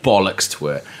just bollocks to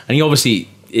her. And he obviously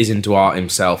is into art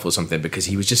himself or something, because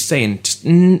he was just saying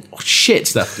shit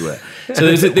stuff to her.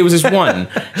 So there was this one,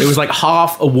 it was like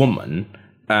half a woman,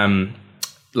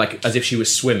 like as if she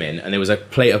was swimming, and there was a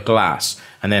plate of glass,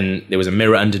 and then there was a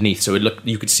mirror underneath, so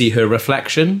you could see her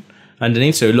reflection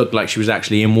underneath, so it looked like she was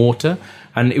actually in water.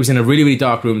 And it was in a really, really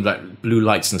dark room with like blue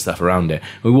lights and stuff around it.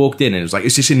 We walked in, and it was like,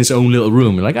 it's just in its own little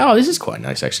room. We're like, oh, this is quite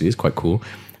nice, actually. It's quite cool.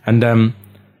 And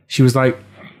she was like,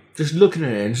 just looking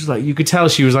at it, and just like you could tell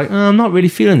she was like, oh, I'm not really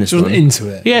feeling this. She wasn't into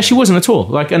it. Yeah, she wasn't at all.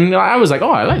 Like, and I was like,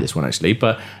 oh, I like this one actually,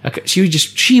 but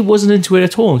she wasn't into it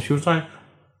at all. She was like,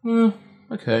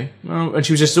 okay, well, and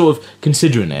she was just sort of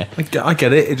considering it. I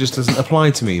get it. It just doesn't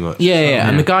apply to me much. Yeah.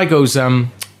 And the guy goes,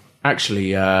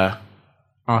 actually,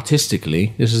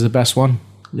 artistically, this is the best one,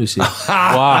 Lucy.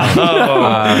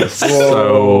 Wow.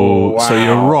 So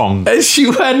you're wrong. And she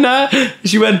went,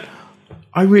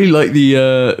 I really like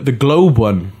the globe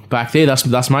one back there.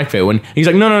 That's my favorite one. And he's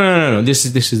like, no. This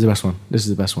is the best one. This is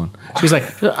the best one. She was like,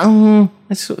 she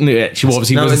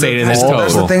obviously wasn't saying it in this tone.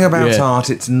 That's the thing about art.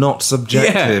 It's not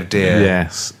subjective, dear.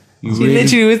 Yes.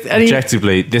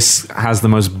 Objectively, this has the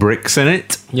most bricks in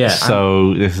it. Yeah.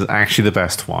 So this is actually the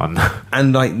best one.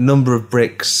 And like number of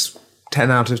bricks,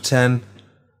 10 out of 10.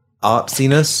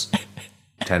 Artsiness,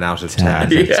 10 out of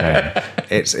 10.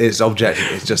 It's objective.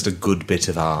 It's just a good bit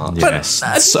of art.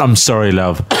 Yes. I'm sorry,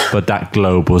 love, but that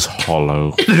globe was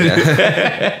hollow.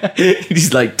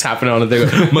 he's like tapping on it. They go,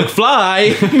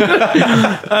 McFly.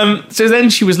 So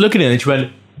then she was looking at it and she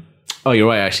went, oh, you're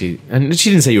right, actually. And she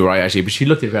didn't say you're right, actually, but she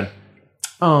looked at it and went,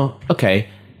 oh, okay.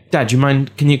 Dad, do you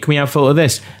mind? Can we have a photo of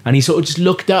this? And he sort of just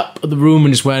looked up at the room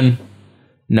and just went,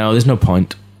 no, there's no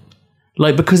point.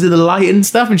 Like, because of the light and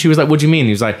stuff. And she was like, what do you mean?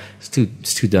 He was like, it's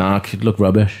too dark. It'd look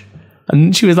rubbish.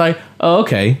 And she was like, oh,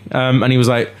 okay. And she was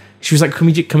like, can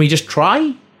we just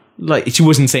try? Like, she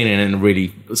wasn't saying it in a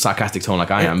really sarcastic tone like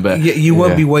I am, but you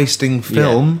won't be wasting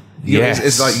film. Yes.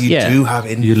 It's like you do have.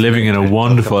 You're living in a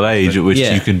wonderful age at which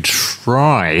you can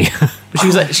try. But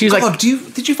she was like, God,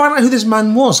 did you find out who this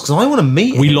man was? Because I want to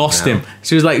meet him. We lost him.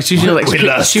 She was like,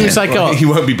 oh, he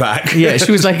won't be back. Yeah,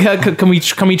 she was like, can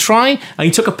we try? And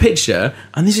he took a picture,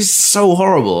 and this is so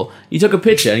horrible. He took a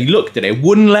picture and he looked at it,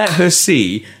 wouldn't let her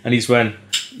see, and he just went,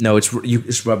 no, it's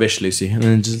rubbish, Lucy, and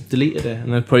then just deleted it,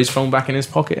 and then put his phone back in his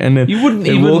pocket, and then you wouldn't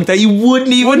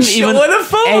even show her the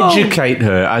phone. Educate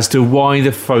her as to why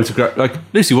the photograph. Like,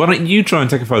 Lucy, why don't you try and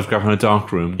take a photograph in a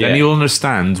dark room? Then you'll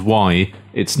understand why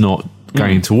it's not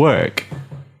going to work.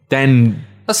 Then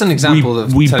that's an example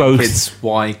of we telling both kids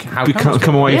why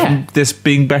come away from this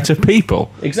being better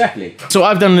people. Exactly. So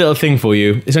I've done a little thing for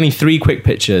you. It's only 3 quick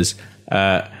pictures,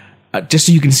 just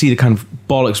so you can see the kind of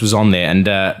bollocks was on there. And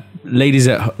ladies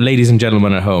and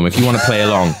gentlemen at home, if you want to play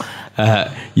along,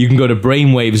 you can go to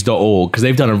brainwaves.org because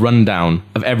they've done a rundown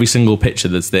of every single picture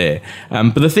that's there.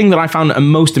 But the thing that I found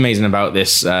most amazing about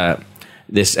this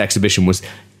exhibition was,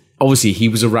 obviously, he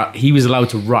was allowed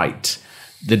to write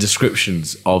the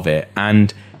descriptions of it,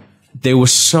 and they were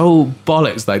so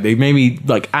bollocks. Like, they made me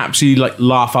like absolutely like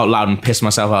laugh out loud and piss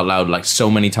myself out loud like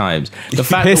so many times. The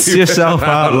fact Piss yourself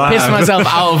out loud. Piss myself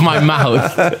out of my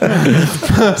mouth.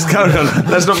 Let's carry on.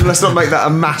 Let's not make that a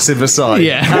massive aside.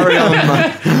 Yeah. Carry on,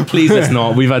 man. Please, let's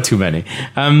not. We've had too many.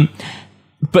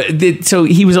 So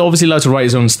he was obviously allowed to write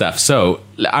his own stuff. So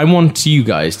I want you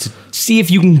guys to see if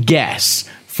you can guess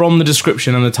from the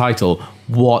description and the title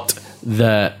what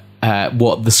the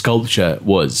sculpture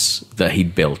was that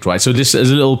he'd built, right? So this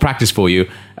is a little practice for you.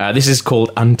 This is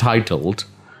called Untitled.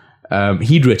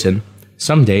 He'd written,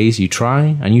 some days you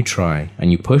try and you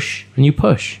push and you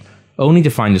push, only to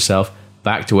find yourself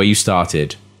back to where you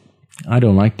started. I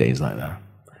don't like days like that.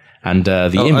 And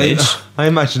the image... I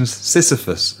imagine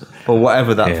Sisyphus, or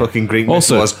whatever that fucking Greek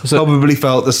myth was, so probably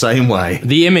felt the same way.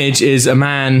 The image is a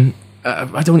man...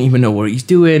 I don't even know what he's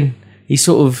doing. He's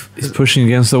sort of... He's pushing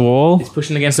against the wall. He's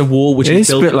pushing against a wall, which he's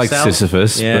built a bit like himself.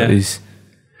 Sisyphus, Yeah. but he's...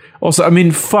 Also, I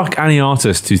mean, fuck any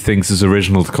artist who thinks it's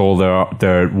original to call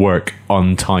their work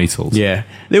Untitled. Yeah.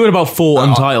 There were about 4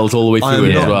 Untitled all the way through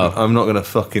it as well. I'm not going to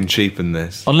fucking cheapen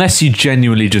this. Unless you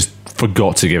genuinely just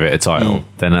forgot to give it a title,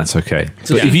 then that's okay.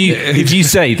 But if you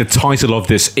say the title of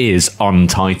this is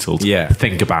Untitled,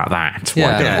 think about that.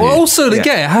 Yeah. Well, also,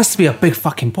 again, it has to be a big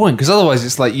fucking point, because otherwise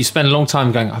it's like you spend a long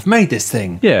time going, I've made this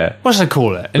thing. Yeah. What should I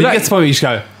call it? And you get to the point where you just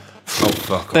go, Oh,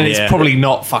 fuck. then it's probably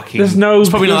not fucking... There's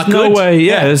probably not no good. way.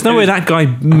 Yeah, there's no way that guy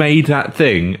made that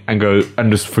thing and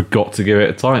just forgot to give it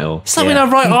a title. It's like when I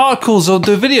write articles or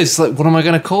do videos, it's like, what am I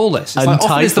going to call this? It's like,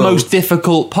 often it's the most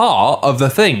difficult part of the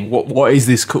thing. What is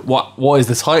this? What is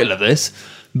the title of this?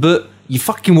 But you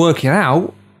fucking work it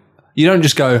out. You don't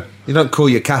just go... You don't call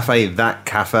your cafe that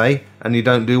cafe, and you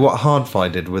don't do what Hardfi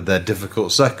did with their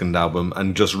difficult second album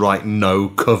and just write no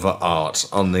cover art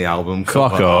on the album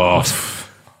cover. Fuck off.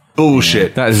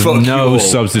 Bullshit. That is Fuck you no all.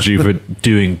 substitute for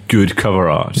doing good cover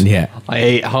art. Yeah. I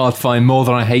hate Hardfi more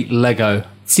than I hate Lego.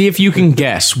 See if you can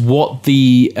guess what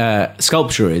the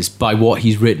sculpture is by what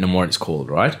he's written and what it's called,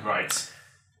 right? Right.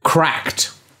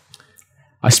 Cracked.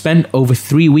 I spent over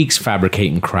 3 weeks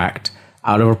fabricating Cracked,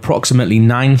 out of approximately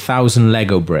 9,000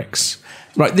 Lego bricks.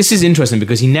 Right, this is interesting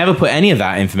because he never put any of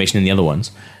that information in the other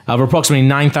ones. Out of approximately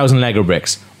 9,000 Lego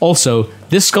bricks. Also,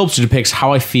 this sculpture depicts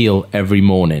how I feel every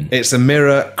morning. It's a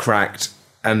mirror cracked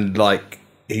and like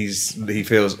he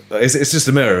feels. It's just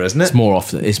a mirror, isn't it? It's more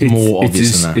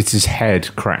obvious than that. It's his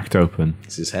head cracked open.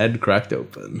 It's his head cracked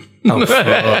open. Oh,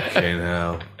 fucking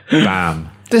hell. Bam.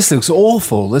 This looks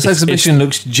awful. This exhibition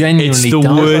looks genuinely It's the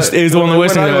dark. worst. It's one of the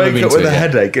worst things When I've I ever wake been up with to. a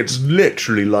headache, it's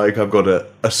literally like I've got a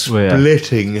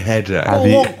splitting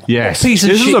headache. Yes. piece of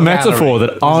This is shit a metaphor gallery.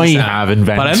 that I have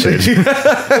invented.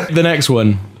 The next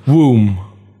one, womb.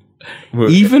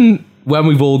 Even when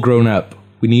we've all grown up,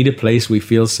 we need a place we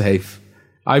feel safe.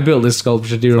 I built this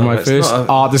sculpture during my it's first not a-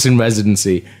 artist in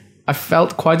residency. I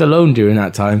felt quite alone during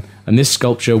that time, and this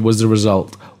sculpture was the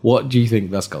result. What do you think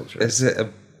of that sculpture? Is it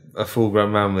a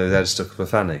full-grown man with his head stuck up a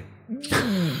fanny?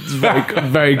 It's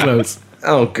very close.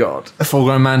 Oh, God. A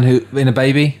full-grown man who in a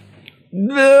baby,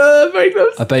 Very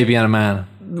close. a baby and a man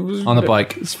on a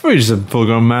bike. It's probably just a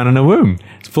full-grown man in a womb.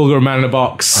 It's a full-grown man in a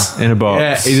box. In a box.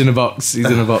 Yeah, he's in a box. He's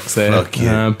in a box there. Fuck you.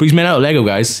 But he's made out of Lego,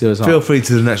 guys. So it's, Feel free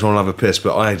to the next one. I'll have a piss,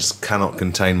 but I just cannot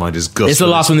contain my disgust. it's the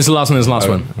last one. It's the last one. It's the last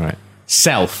one. Right.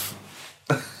 Self.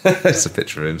 It's a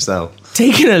picture of himself.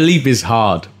 Taking a leap is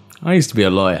hard. I used to be a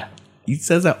lawyer. He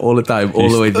says that all the time, all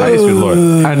the way I used to through. be a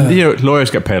lawyer. And lawyers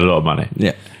get paid a lot of money.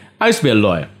 Yeah. I used to be a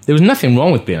lawyer. There was nothing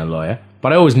wrong with being a lawyer,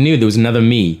 but I always knew there was another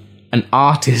me, an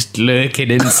artist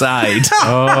lurking inside.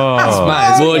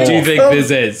 What do you think this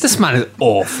is? This man is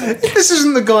awful. This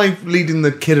isn't the guy leading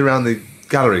the kid around the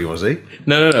gallery, was he?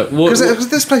 No. Because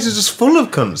this place is just full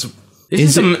of cunts.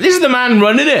 This is the man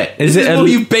running it. Is This it is a- what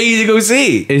you pay to go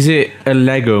see? Is it a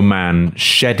Lego man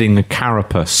shedding a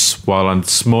carapace while a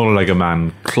smaller Lego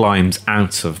man climbs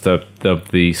out of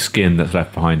the skin that's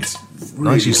left behind?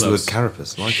 Nice use of the close. word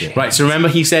carapace, like it. Right, so remember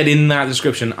he said in that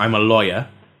description, I'm a lawyer.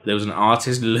 There was an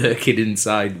artist lurking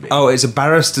inside me. Oh, it's a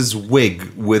barrister's wig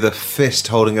with a fist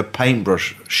holding a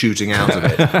paintbrush shooting out of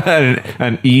it.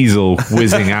 An easel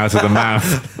whizzing out of the mouth.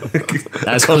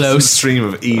 That's Constant close. stream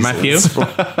of easels. Matthew?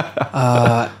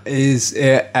 Is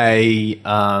it a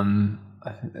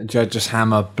Judge's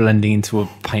hammer blending into a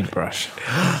paintbrush?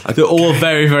 They're all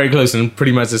very, very close and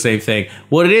pretty much the same thing.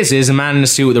 What it is a man in a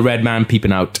suit with a red man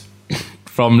peeping out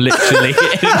from literally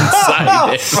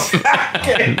inside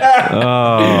him.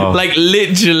 Like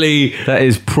literally. That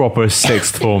is proper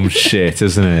sixth form shit,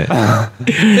 isn't it?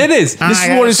 It is. This is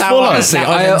what it's full of. Honestly,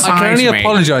 I can only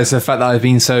apologise for the fact that I've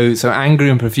been so angry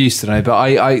and profuse today, but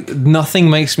I nothing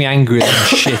makes me angrier than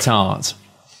shit art.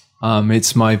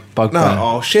 It's my bugbear.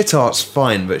 No, shit art's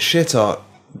fine, but shit art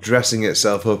dressing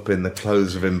itself up in the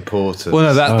clothes of importance. Well,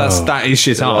 no, that is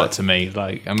shit art to me.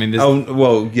 Like, I mean, Oh,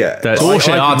 well, yeah. That's all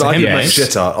shit art to I him, can make mate.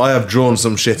 shit art. I have drawn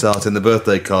some shit art in the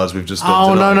birthday cards we've just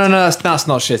done tonight. that's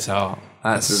not shit art.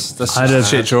 That's I don't-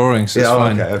 shit drawings. It's Yeah,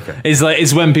 fine. okay.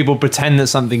 It's when people pretend that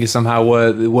something is somehow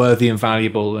worthy and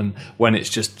valuable, and when it's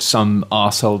just some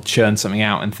arsehole churned something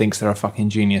out and thinks they're a fucking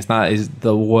genius. That is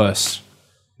the worst.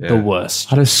 The worst.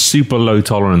 I had a super low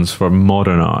tolerance for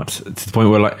modern art to the point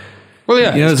where, like, Well,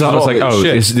 yeah, you know, it's I was a like, lot of oh,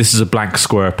 shit. this is a blank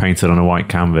square painted on a white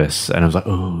canvas, and I was like,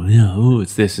 oh, yeah, oh,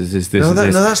 it's this, is this, No, is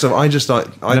this. that's stuff. I just like.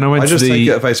 Then I went I to just the- take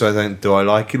it at face value. I think, do I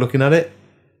like you looking at it?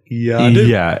 Yeah, I do.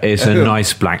 Yeah, it's a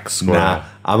nice blank square. Nah,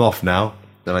 I'm off now.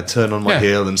 Then I turn on my Yeah.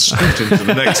 heel and scoot into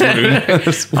the next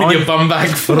room. With your bum bag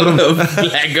full of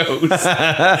Legos.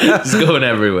 Just going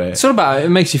everywhere. It's all about it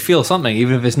makes you feel something,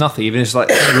 even if it's nothing, even if it's like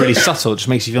really subtle. It just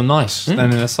makes you feel nice.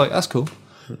 Then it's like that's cool.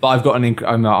 But I've got I'm in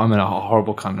a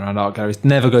horrible cunt around art galleries.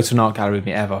 Never go to an art gallery with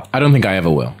me ever. I don't think I ever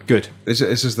will. Good. It's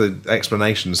just the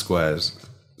explanation squares.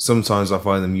 Sometimes I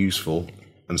find them useful,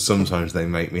 and sometimes they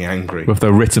make me angry. If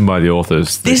they're written by the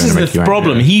authors, they're This gonna is make the you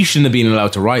problem. angry. He shouldn't have been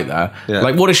allowed to write that. Yeah.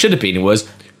 Like, what it should have been was,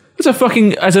 It's a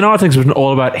fucking, as an art exhibition,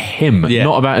 all about him, Yeah.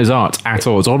 not about his art at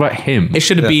all. It's all about him. it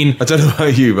should have been, I don't know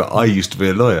about you, but I used to be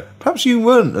a lawyer. Perhaps you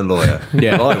weren't a lawyer.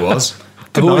 Yeah. I was.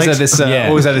 I've always night. had this. Yeah.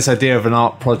 Always had this idea of an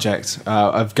art project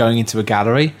of going into a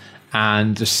gallery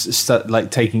and just start,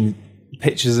 like taking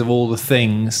pictures of all the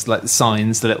things, like the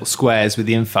signs, the little squares with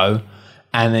the info,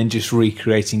 and then just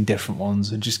recreating different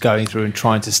ones and just going through and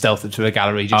trying to stealth it to a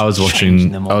gallery. Just I was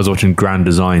changing them all. watching Grand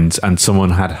Designs, and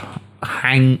someone had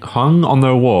hung on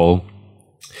their wall,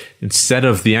 instead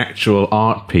of the actual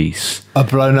art piece, a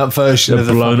blown up version a of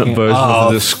the blown up fucking- version Oh,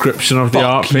 of the description of the fuck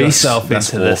art piece. yourself That's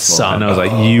into the awful. sun. And I was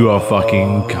like, you are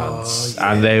fucking cunts.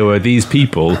 And they were these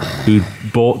people who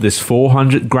bought this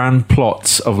 400 grand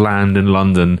plots of land in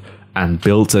London and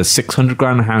built a 600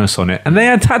 grand house on it. And they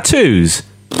had tattoos.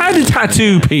 How do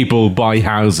tattoo people buy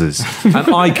houses? And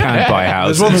I can't buy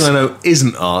There's houses. one thing I know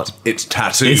isn't art, it's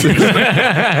tattoos.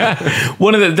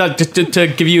 One of the to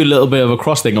give you a little bit of a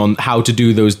cross thing on how to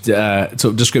do those sort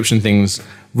of description things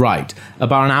right.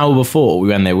 About an hour before we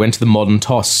went there, we went to the Modern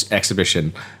Toss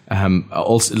exhibition.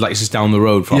 Also, like, it's just down the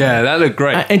road from. Yeah, that looked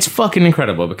great. It's fucking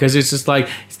incredible because it's just like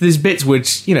there's bits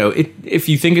which, you know, if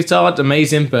you think it's art,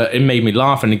 amazing, but it made me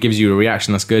laugh and it gives you a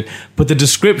reaction that's good. But the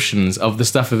descriptions of the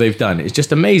stuff that they've done is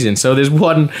just amazing. So there's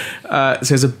one,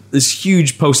 says this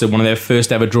huge poster, one of their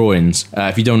first ever drawings.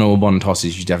 If you don't know what Modern Toss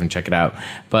is, you should definitely check it out.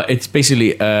 But it's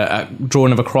basically a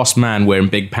drawing of a crossed man wearing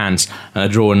big pants and a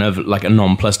drawing of like a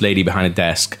nonplussed lady behind a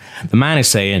desk. The man is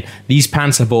saying, "These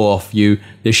pants I bought off you.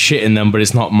 There's shit in them, but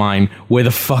it's not mine. Where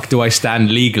the fuck do I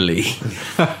stand legally?"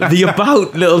 The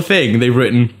about little thing they've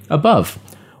written above.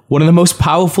 One of the most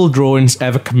powerful drawings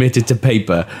ever committed to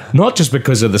paper, not just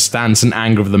because of the stance and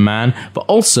anger of the man, but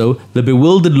also the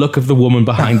bewildered look of the woman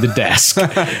behind the desk.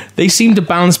 They seem to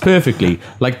balance perfectly,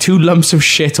 like two lumps of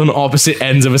shit on opposite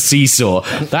ends of a seesaw.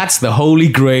 That's the holy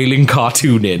grail in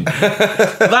cartooning.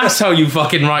 That's how you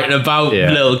fucking write about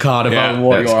little card about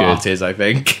what your art is, I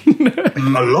think.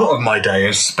 A lot of my day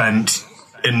is spent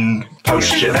in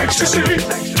post-shit ecstasy.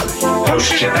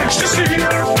 Post-shit ecstasy.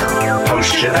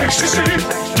 Post-shit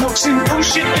ecstasy. Boxing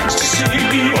post-shit ecstasy.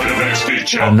 On the next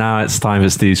feature. And now it's time for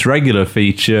Steve's regular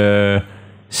feature.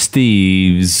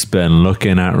 Steve's been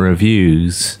looking at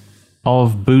reviews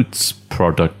of Boots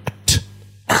product.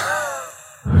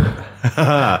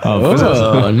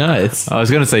 Oh, nice. I was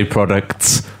going to say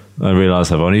products. I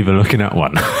realise I've only been looking at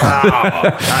one.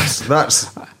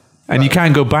 That's And you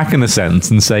can go back in a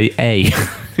sentence and say A.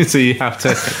 So you have to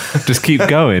just keep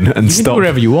going and stop.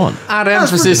 Wherever you want. Add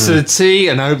emphasis to the T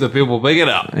and hope that people pick it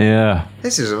up. Yeah.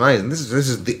 This is amazing. This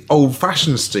is the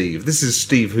old-fashioned Steve. This is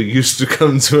Steve who used to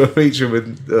come to a feature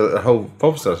with a whole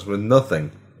podcast with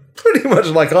nothing. Pretty much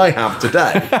like I have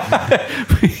today.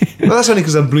 Well, that's only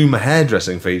because I blew my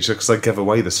hairdressing feature because I gave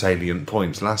away the salient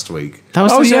points last week. That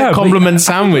was Oh, such yeah, a compliment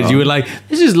sandwich. You were like,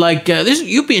 "This is like this.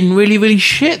 You've been really, really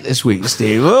shit this week,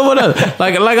 Steve." What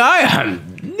like I am.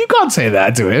 You can't say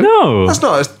that to him. No. That's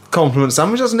not a compliment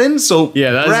sandwich. That's an insult.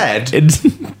 Bread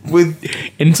with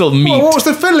insult meat. Well, what was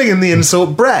the filling in the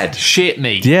insult bread? Shit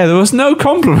meat. Yeah, there was no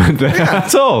compliment there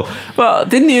at all. But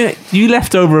didn't you? You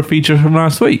left over a feature from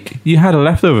last week. You had a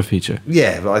leftover feature.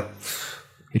 Yeah, but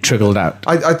It trickled out.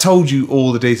 I told you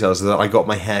all the details that I got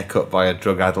my hair cut by a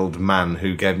drug-addled man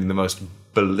who gave me the most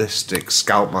ballistic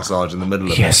scalp massage in the middle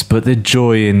of it. Yes, but the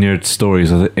joy in your stories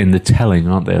are in the telling,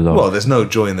 aren't they, Lord? Well, there's no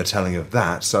joy in the telling of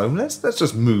that, so let's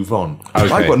just move on.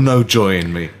 Okay. I've got no joy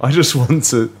in me. I just want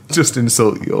to just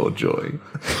insult your joy.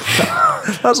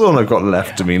 That's all I've got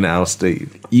left to me now,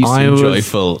 Steve. You I seem was-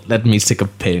 joyful. Let me stick a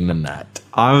pin in that.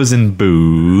 I was in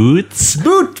Boots.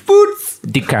 Boots.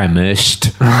 The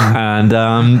chemist. And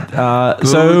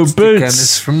so The Boots.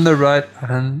 chemist from the right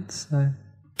hand side.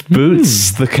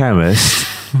 Boots the chemist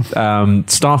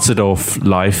started off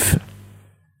life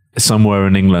somewhere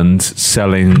in England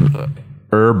selling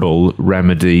herbal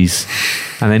remedies,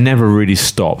 and they never really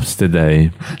stopped, did they?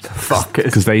 Fuck it.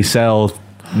 Because they sell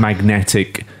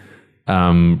magnetic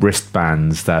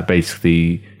wristbands that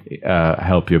basically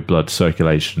help your blood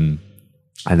circulation,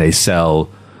 and they sell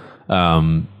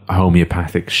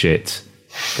homeopathic shit.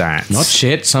 That's Not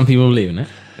shit. Some people believe in it.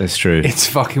 That's true. It's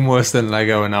fucking worse than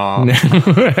Lego and art.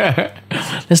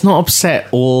 Let's not upset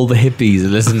all the hippies that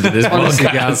listen to this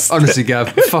podcast. Honestly, Gav,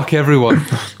 fuck everyone.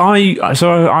 I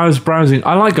was browsing.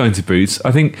 I like going to Boots.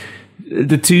 I think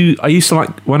the two. I used to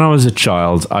like when I was a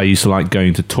child. I used to like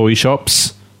going to toy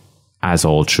shops, as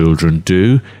all children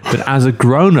do. But as a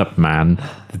grown-up man,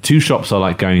 the two shops I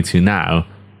like going to now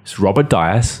is Robert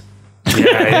Dyer's.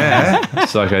 Yeah.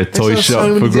 It's like a toy got so shop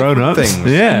many for different grown-ups.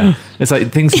 things. Yeah, it's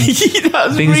like things. That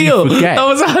was Things you real. forget. That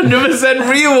was 100%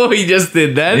 real what he just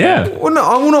did then. Yeah, Well, no,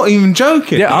 I'm not even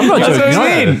joking. yeah. I'm not That's joking. what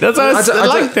I either. mean. That's why I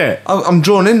liked it. I'm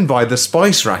drawn in by the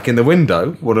spice rack in the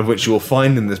window, one of which you'll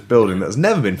find in this building that's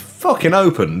never been fucking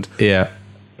opened. Yeah.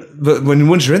 But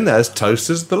once you're in there, there's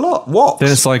toasters, the lot. What?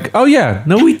 Then it's like, oh yeah,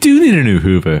 no, we do need a new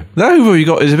Hoover. That Hoover you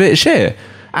got is a bit of shit.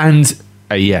 And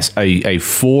a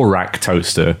 4-rack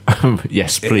toaster.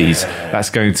 Yes, please. That's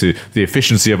going to, the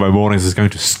efficiency of my mornings is going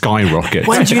to skyrocket.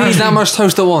 When do you need that much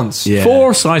toast at once? Yeah.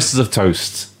 4 slices of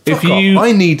toast. If Fuck off. you,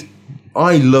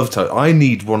 I love toast. I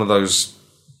need one of those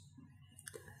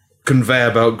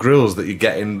conveyor belt grills that you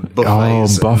get in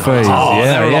buffets. buffets. Oh, yeah,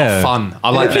 they're a lot yeah. of fun. I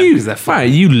like If them you, because they're fun. right,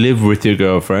 you live with your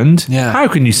girlfriend. Yeah. How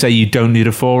can you say you don't need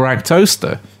a 4-rack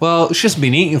toaster? Well, she's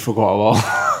been eating for quite a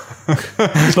while.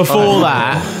 Before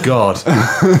that, God.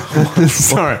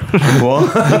 Sorry.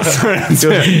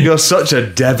 What? You're such a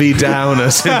Debbie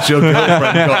Downer since your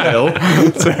girlfriend got ill.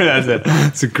 Sorry, that's it.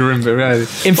 It's a grim bit of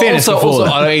reality. In fairness, also, before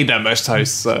that- I don't eat that much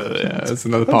toast, so yeah, that's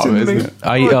another part of it, isn't it?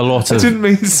 I eat a lot I of. didn't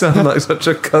mean to sound like such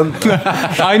a cunt.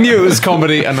 I knew it was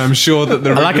comedy, and I'm sure that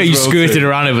the I like how you readers will skirted too.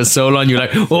 around it for so long. You're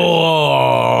like,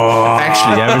 oh.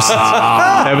 Actually,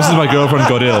 ever since my girlfriend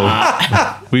got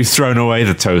ill, we've thrown away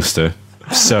the toaster.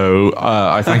 So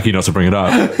I thank you not to bring it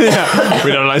up.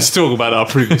 We don't like to talk about our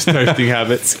previous toasting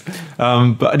habits.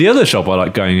 But the other shop I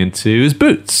like going into is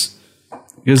Boots.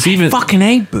 Because even fucking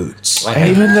hate Boots.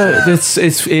 even though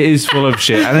it is full of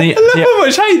shit, and they How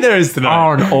much hate there is tonight.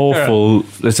 are an awful.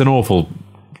 It's an awful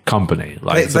company.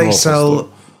 Like it's an They awful sell store.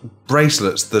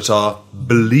 bracelets that are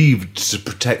believed to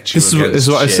protect you This against is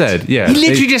what I shit. said. Yeah, He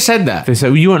literally just said that. They said,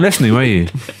 well, you weren't listening, were you?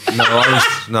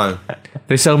 No,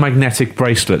 They sell magnetic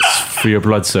bracelets for your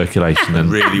blood circulation.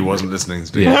 And really wasn't listening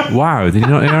to you. yeah, wow, did you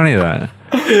not hear any of that?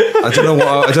 I don't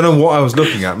know what I was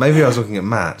looking at. Maybe I was looking at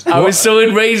Matt. I was so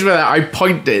enraged by that. I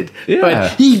pointed. Yeah.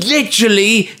 But he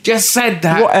literally just said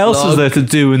that. What else is there to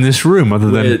do in this room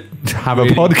other than We're have a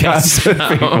really podcast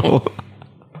with people?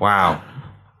 Wow.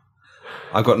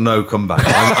 I've got no comeback.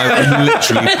 I'm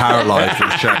literally paralysed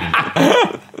with shame.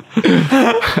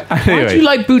 Why do you Anyway,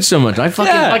 like Boots so much? I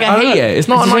hate it. It's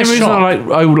not a the nice same reason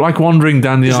shop. I like wandering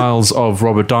down the aisles of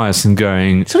Robert Dias and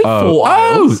going, only 4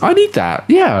 aisles. I need that.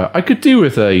 Yeah, I could do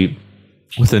with a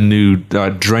new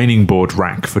draining board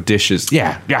rack for dishes.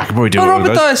 Yeah, I could probably do Oh, it with Robert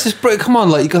those. Dias is pretty. Come on,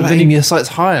 like you got to aim your sights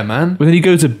higher, man. But then you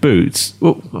go to Boots.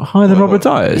 Well, higher than Robert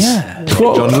Dias. Yeah.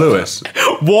 John Lewis.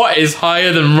 What is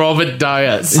higher than Robert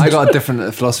Dias? I got a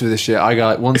different philosophy of this shit. I go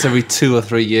like once every 2 or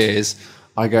 3 years.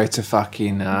 I go to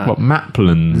fucking What,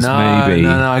 Maplin's, maybe?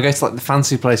 No. I go to like the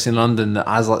fancy place in London that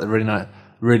has like the really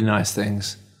nice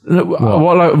things.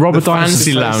 What, like Robert Dias?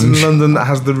 fancy Place in London that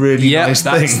has the really nice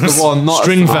that's things. the one. Not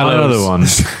Stringfellows.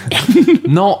 Another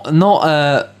one.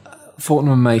 Not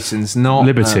Fortnum and Masons. Not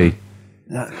Liberty.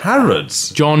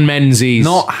 Harrods. John Menzies.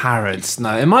 not Harrods.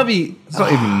 No, it might be. It's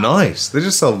not even nice. They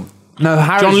just sell. No,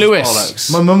 Harrods. John is Lewis. bollocks.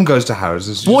 My mum goes to Harrods.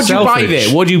 And What'd you buy Selfridge. there?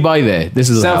 What'd you buy there? This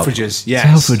is Selfridges. Yes.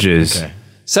 Selfridges. Okay.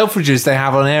 Selfridges, they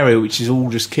have an area which is all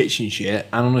just kitchen shit,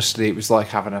 and honestly, it was like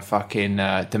having a fucking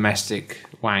domestic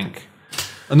wank.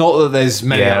 Not that there's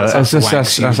many Yeah, other that's, types of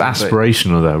that's, wanks that's usually, but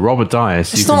aspirational though. Robert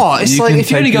Dias. It's not. It's like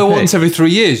if you only go once every. every 3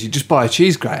 years, you just buy a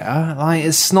cheese grater. Like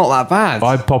it's not that bad.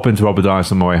 I pop into Robert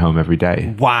Dias on my way home every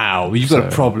day. Wow, you've got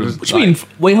a problem. What do you mean?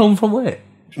 Way home from where?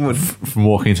 From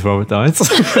walking to Robert Dias.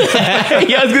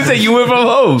 Yeah, I was going to say, you were from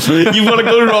home. You want to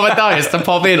go to Robert Dias to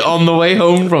pop in on the way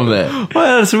home from there.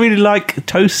 Well, it's really like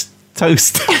toast.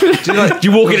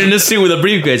 You walk in a suit with a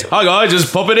briefcase. Hi guys,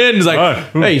 just pop it in. It's like,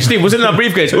 hey Steve, what's in that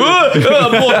briefcase? Bought.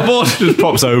 Just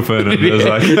pops open and there's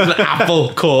like It's an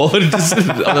apple core just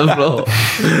on the floor.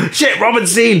 Shit,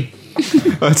 Robin's seen.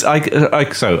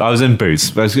 So I was in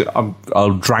Boots.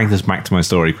 I'll drag this back to my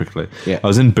story quickly. Yeah. I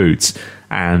was in Boots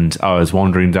and I was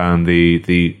wandering down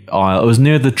the aisle. I was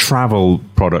near the travel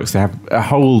products. They have a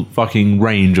whole fucking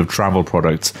range of travel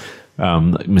products,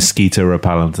 like mosquito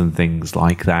repellent and things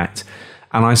like that.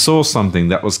 And I saw something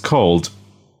that was called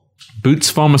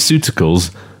Boots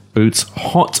Pharmaceuticals Boots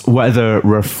Hot Weather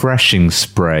Refreshing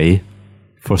Spray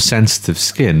for sensitive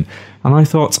skin. And I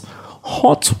thought,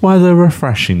 hot weather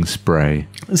refreshing spray.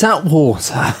 Is that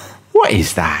water? What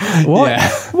is that? What? Yeah.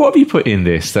 What have you put in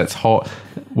this that's hot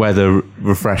weather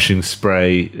refreshing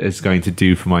spray is going to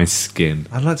do for my skin?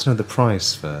 I'd like to know the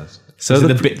price first. So Is it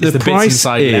the, the bit- the is the bits price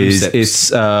inside is Lemsips?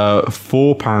 it's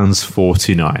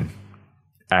 £4.49.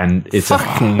 And it's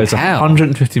Fucking it's a hell.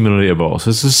 150 milliliter bottle. So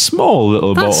it's a small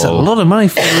little That's bottle. a lot of money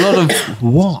for a lot of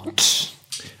what?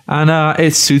 And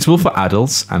it's suitable for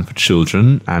adults and for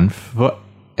children and for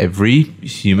every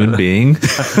human being.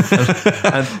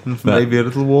 And maybe a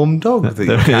little warm dog that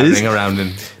you're there carrying is. around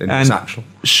in And its satchel.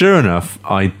 sure enough,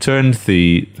 I turned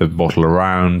the bottle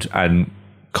around and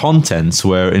contents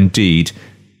were indeed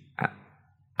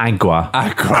agua.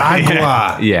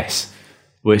 Agua. Yes.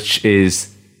 Which is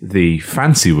the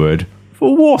fancy word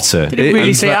for water. Did it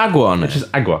really say agua on it? Just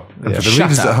agua. And for the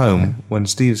readers at home, when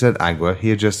Steve said agua,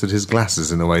 he adjusted his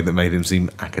glasses in a way that made him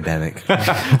seem academic.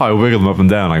 I wiggled them up and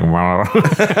down like,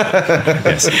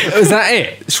 yes. Is that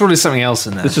it? Surely there's something else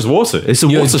in there. It's just water. It's a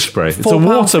water spray. It's a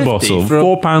water £4.50 bottle. for a-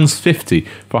 £4.50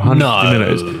 for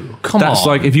 150 milliliters. Come That's on.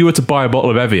 like if you were to buy a bottle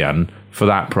of Evian for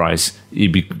that price,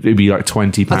 it'd be like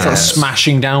 £20. That's like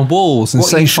smashing down walls and What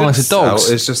saying you should fire to sell dogs.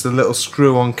 is just a little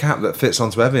screw-on cap that fits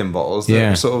onto Evian bottles. That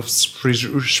Yeah. sort of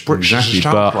Exactly, like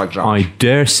but that. I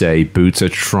dare say Boots are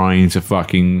trying to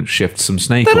fucking shift some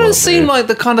snake They oil don't seem here. like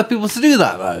the kind of people to do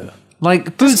that, though.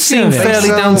 Like, Boots seem They fairly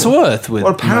sell- down to earth with.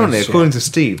 Well, apparently, most shit. according to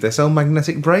Steve, they sell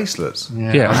magnetic bracelets.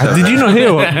 Yeah. Did you not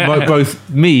hear what both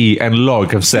me and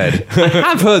Log have said?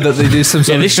 I've heard that they do some sort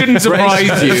Yeah, of. this shouldn't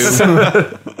surprise you.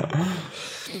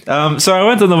 So I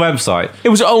went on the website. It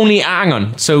was only, hang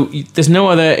on, so there's no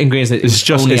other ingredients.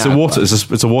 It's a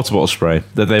water bottle spray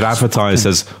that they've advertised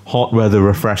as hot weather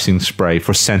refreshing spray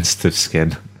for sensitive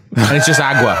skin. And it's just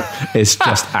agua. It's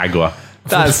just agua.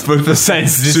 That's for the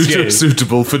sensitive.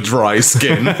 Suitable for dry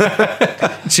skin.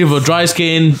 Suitable for dry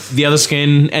skin, the other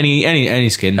skin, any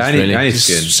skin, really. any Just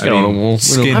skin. stick I it on mean, a wall.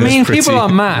 skin I mean, is pretty- people are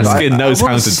mad. Skin knows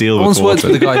how to deal with I once worked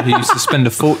water. with a guy who used to spend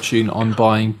a fortune on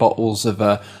buying bottles of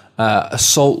a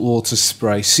saltwater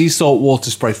spray, sea salt water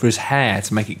spray for his hair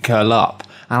to make it curl up.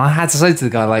 And I had to say to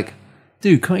the guy, like,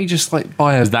 dude, can't you just like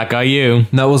buy a... Is that guy you?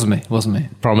 No, it wasn't me.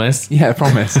 Promise? Yeah, I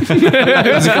promise.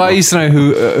 There's a guy I used to know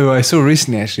who I saw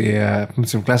recently, actually, from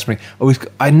some Glastonbury.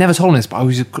 I never told him this, but I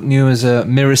always knew him as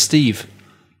Mirror Steve,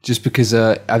 just because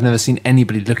I've never seen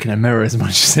anybody look in a mirror as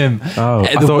much as him. Oh,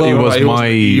 I The thought he world- was he was my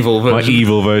the evil version.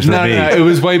 evil version No, of me. no, it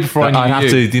was way before I knew I'd have you.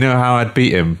 to. Do you know how I'd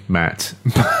beat him, Matt?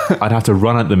 I'd have to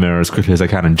run at the mirror as quickly as I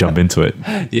can and jump into it.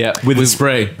 Yeah, With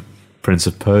spray. Prince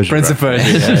of Persia. Prince of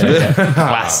reference. Persia. Yeah.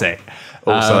 Classic.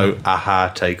 Also,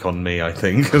 aha, take on me, I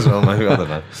think, as well. Maybe, I don't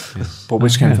know. But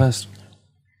which came first?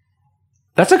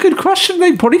 That's a good question.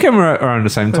 They probably came around the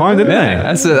same time, didn't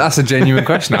Yeah, they? that's a genuine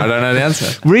question. I don't know the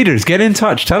answer. Readers, get in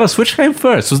touch. Tell us which came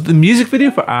first. Was it the music video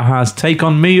for Aha's Take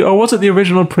on Me, or was it the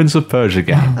original Prince of Persia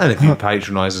game? And if you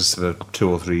patronise us for $2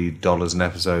 or $3 an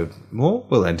episode more,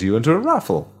 we'll enter you into a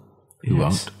raffle. Who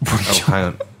won't? Oh, hang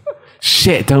on.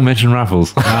 Shit! Don't mention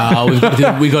raffles. Oh,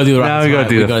 we got to do the Now raffle. we got to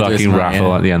do the this fucking right, raffle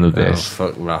yeah. at the end of Oh, this.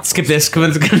 fuck raffle. Skip this. Come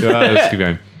on. Let's keep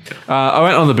going. I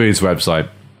went on the Boots website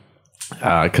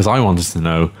because I wanted to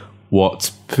know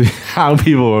how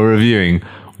people were reviewing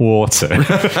water,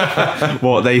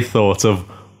 what they thought of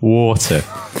water,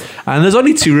 and there's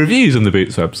only 2 reviews on the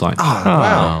Boots website.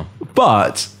 Wow.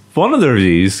 But one of the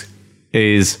reviews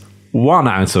is 1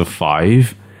 out of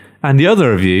 5, and the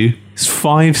other review is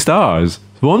 5 stars.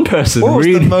 One person What was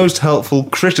really the most helpful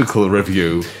critical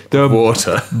review The- of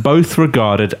water? both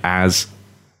regarded as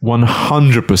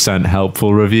 100%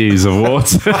 helpful reviews of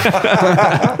water.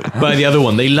 But the other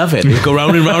one, they love it. They go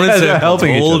round and round in They're circles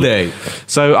helping each all other. day.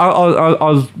 So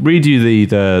I'll read you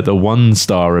the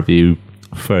 1-star review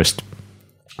first.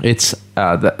 It's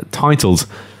titled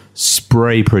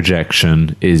 "Spray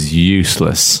Projection is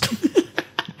Useless."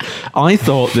 I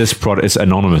thought this product, it's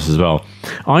anonymous as well.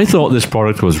 I thought this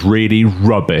product was really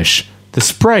rubbish. The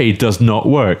spray does not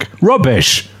work.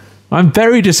 Rubbish. I'm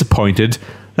very disappointed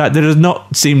that there does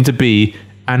not seem to be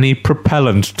any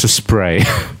propellant to spray.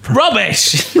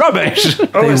 Rubbish! Rubbish.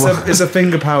 Oh, it's a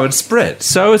finger-powered spritz.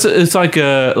 So it's like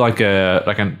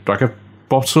a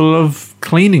bottle of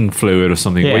cleaning fluid or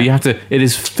something where Yeah. you have to. It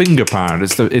is finger powered.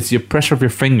 It's your pressure of your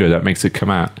finger that makes it come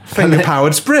out.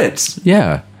 Finger-powered spritz.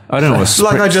 Yeah, I don't know what.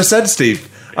 Like I just said, Steve.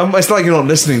 It's like you're not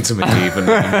listening to me even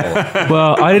anymore.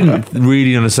 Well, I didn't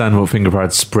really understand what finger powered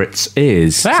spritz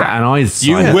is, so, and I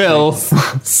decided- Will.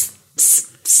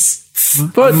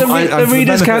 But the For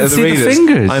readers benefit can't of the see the readers,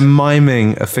 fingers. I'm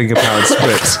miming a finger-powered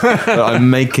spritz, but I'm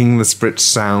making the spritz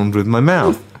sound with my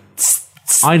mouth.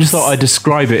 I just thought I'd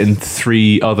describe it in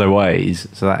 3 other ways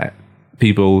so that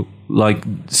people, like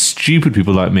stupid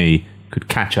people like me, could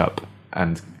catch up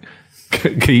and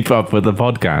keep up with the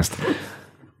podcast.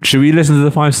 Should we listen to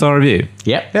the 5-star review?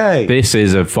 Yep. Yay! This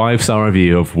is a 5-star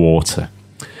review of water.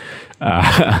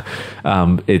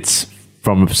 It's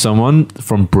from someone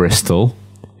from Bristol.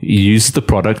 He uses the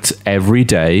product every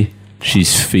day.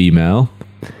 She's female.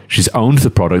 She's owned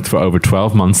the product for over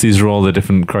 12 months. These are all the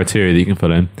different criteria that you can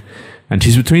fill in. And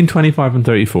she's between 25 and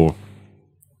 34.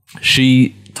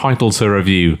 She titles her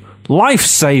review,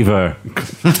 Lifesaver.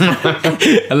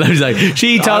 I love like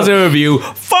she tells her review,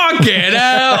 fuck it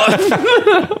out.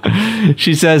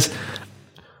 She says,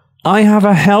 I have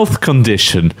a health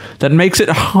condition that makes it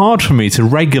hard for me to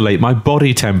regulate my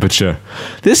body temperature.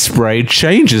 This spray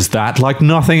changes that like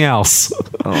nothing else.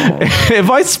 If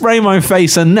I spray my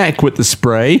face and neck with the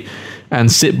spray and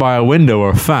sit by a window or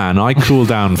a fan, I cool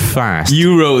down fast,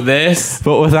 You wrote this.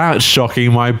 but without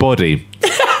shocking my body.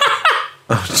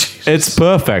 It's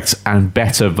perfect and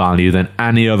better value than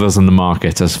any others on the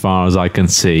market as far as I can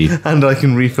see. And I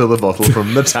can refill the bottle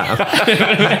from the tap.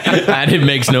 And it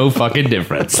makes no fucking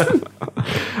difference.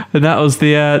 And that was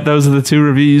those are the 2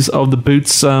 reviews of the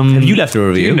Boots. Have you left a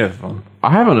review?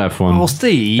 I haven't left one. Oh,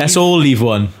 Steve. Let's all leave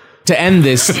one. To end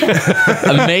this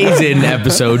amazing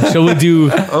episode, shall we do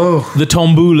the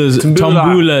Tomboulas?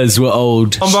 Tomboulas were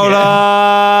old. Tombola!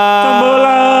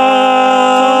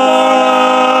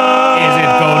 Is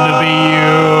it going to be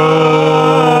you?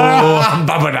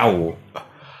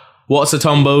 What's a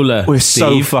tombola? We're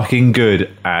so Steve? fucking good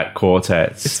at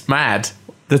quartets. It's mad.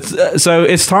 So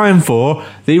it's time for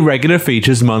the Regular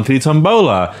Features Monthly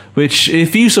Tombola, which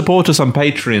if you support us on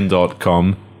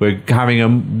patreon.com, we're having a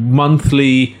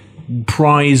monthly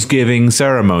prize-giving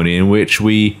ceremony in which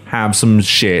we have some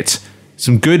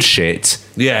good shit,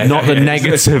 not the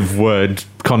negative word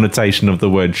connotation of the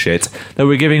word shit, that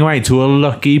we're giving away to a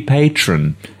lucky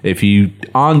patron. If you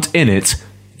aren't in it,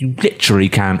 you literally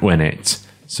can't win it.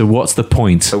 So what's the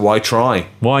point? So why try?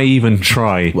 Why even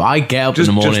try? Well, I get up in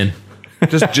the morning.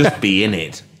 Just be in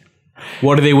it.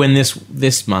 What do they win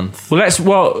this month? Well, let's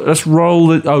roll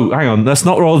the. Oh, hang on. Let's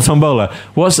not roll the tombola.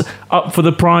 What's up for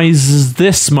the prizes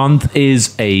this month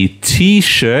is a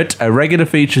T-shirt, a Regular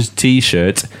Features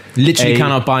T-shirt. Literally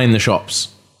cannot buy in the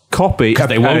shops. Copy.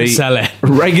 They won't sell it.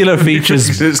 Regular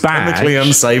Features It's chemically badge.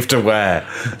 unsafe to wear.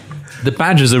 The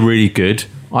badges are really good.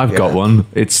 I've got one.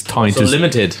 It's tight So as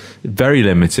limited. very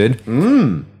limited.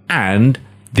 And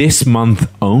this month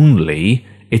only,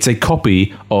 it's a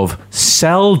copy of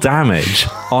Cell Damage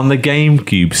on the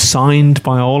GameCube, signed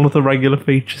by all of the Regular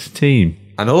Features team.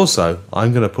 And also,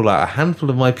 I'm going to pull out a handful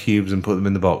of my pubes and put them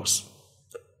in the box.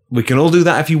 We can all do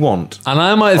that if you want. And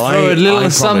I might throw I a little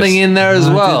promise. something in there as I'll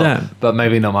do well. that. But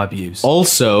maybe not my views.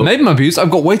 Also, Maybe my views. I've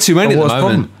got way too many at the What's the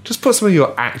moment. problem? Just put some of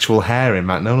your actual hair in,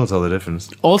 Matt. No one will tell the difference.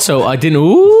 I didn't.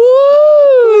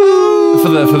 For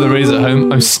the readers at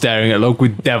home, I'm staring at Log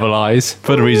with devil eyes.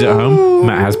 For the reason at home,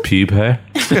 Matt has pube hair.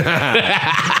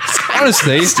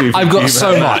 Honestly, I've got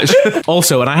so much.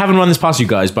 Also, and I haven't run this past you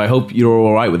guys, but I hope you're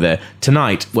all right with it.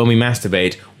 Tonight, when we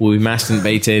masturbate, we'll be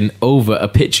masturbating over a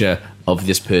picture of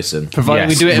this person. Provided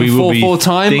we Yes, do it we in will be 4/4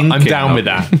 time, I'm thinking down of with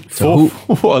that.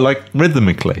 What, like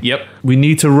rhythmically? Yep. We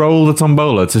need to roll the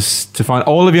tombola to find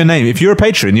all of your name. If you're a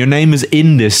patron, your name is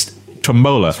in this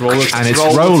tombola, and it's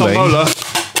rolling.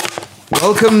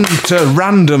 Welcome to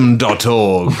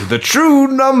random.org, the true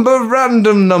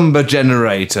random number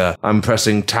generator. I'm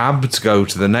pressing tab to go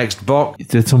to the next box.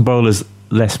 The tombola's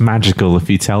less magical if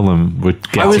you tell them we're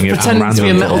getting I was it from pretending to be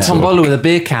a metal random.org. tombola with a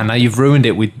beer can. Now you've ruined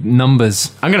it with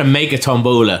numbers. I'm going to make a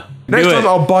tombola. Next time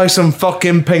I'll buy some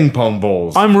fucking ping pong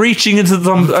balls. I'm reaching into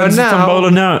the now-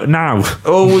 tombola now.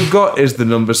 All we've got is the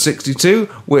number 62,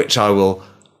 which I will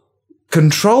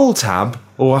control tab,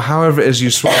 or however it is you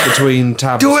swap between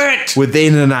tabs Do it!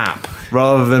 within an app,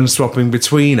 rather than swapping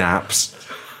between apps.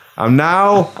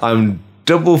 I'm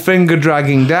double finger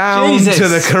dragging down Jesus. to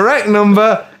the correct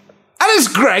number, and it's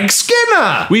Greg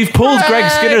Skinner! We've pulled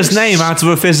Greg Skinner's name out of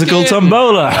a physical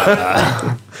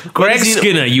tombola. Greg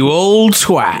Skinner, you old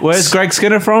twat. Where's Greg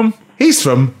Skinner from? He's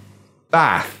from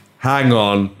Bath. Hang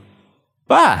on.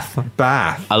 Bath.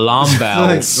 Bath. Alarm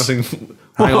bells. Nothing.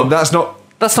 Hang on, that's not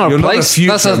a you're not a place.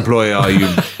 future That's a- employee, are you,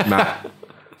 Matt?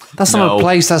 That's not a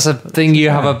place. That's a thing you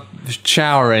have a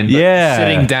shower in. but Yeah.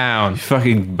 Sitting down.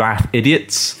 Fucking Bath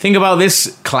idiots. Think about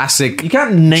this classic You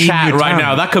can't name chat your right town.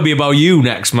 now. That could be about you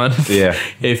next month. Yeah.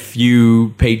 If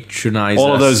you patronize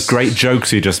All us. of those great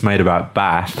jokes you just made about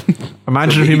Bath.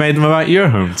 Imagine if you made them about your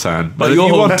hometown. But if your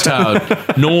you want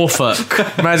hometown, Norfolk.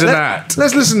 Imagine that.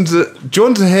 Let's listen to. Do you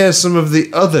want to hear some of the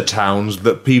other towns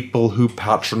that people who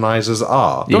patronise us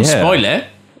are? Don't Yeah. spoil it.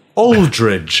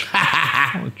 Aldridge,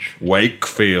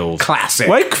 Wakefield, Classic.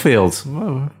 Wakefield.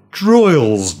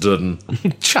 Droylsden,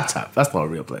 Shut up. That's not a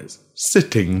real place.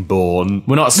 Sittingbourne.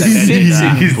 We're not saying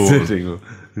anything.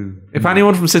 Sittingbourne. If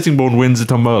anyone from Sittingbourne wins a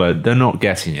tombola, they're not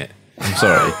getting it. I'm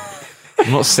sorry.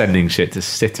 I'm not sending shit to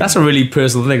Sittingbourne. That's a really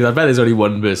personal thing. 'Cause I bet there's only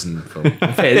one person.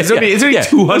 It's only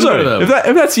 200 of them.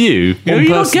 If that's you, you're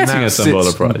not person getting a that tombola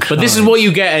sits- prize. But this is what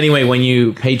you get anyway when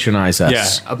you patronise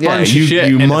us. A Yeah, bunch of shit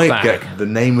you in might a bag. get the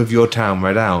name of your town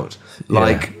read out.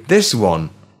 Like this one,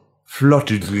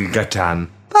 Flottugatan.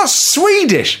 That's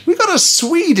Swedish. We got a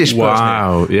Swedish person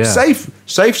Wow, here. yeah.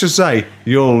 Safe to say,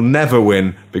 you'll never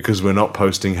win because we're not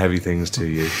posting heavy things to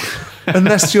you,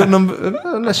 unless you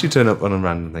turn up on a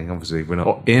random thing. Obviously, we're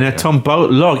not In a tombola,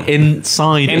 log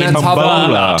inside In a a tombola.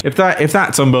 tombola. If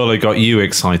that tombola got you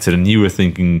excited and you were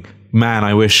thinking, man,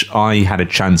 I wish I had a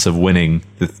chance of winning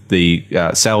the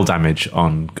Cell Damage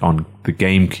on the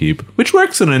GameCube, which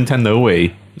works on a Nintendo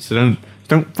Wii, so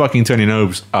don't fucking turn your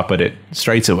nose up at it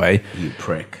straight away. You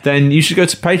prick. Then you should go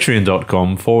to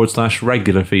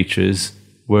patreon.com/regular features,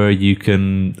 where you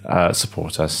can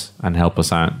support us and help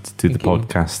us out to do the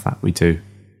podcast that we do.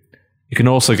 You can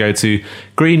also go to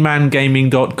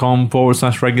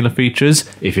greenmangaming.com/regular features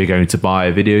if you're going to buy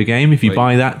a video game. If you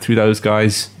buy that through those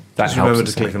guys, that Just helps remember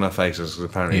us to click on our faces, because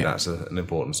apparently that's an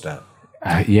important step.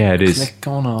 yeah, it is. Click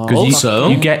on our... Also-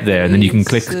 you get there and then you can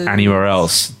click anywhere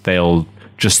else. They'll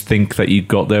just think that you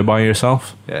got there by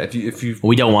yourself. Yeah, if you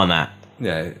We don't want that.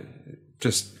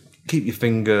 just keep your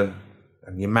finger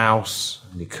and your mouse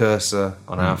and your cursor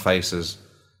on our faces,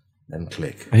 then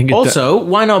click. I think Also,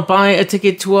 why not buy a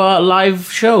ticket to our live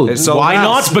show? It's sold Why out.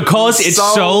 not? Because it's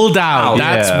sold out.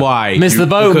 That's Yeah. why. Miss the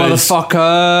boat, Because-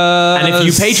 motherfucker. And if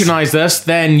you patronized us,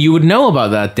 then you would know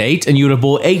about that date, and you would have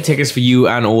bought 8 tickets for you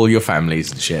and all your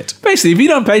families and shit. basically, if you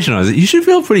don't patronize it, you should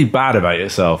feel pretty bad about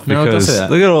yourself No, don't because say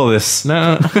that. look at all this.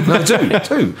 No, No,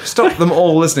 do stop them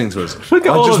all listening to us. Look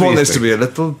at I all just of want these this to be a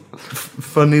little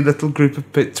funny little group of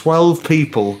 12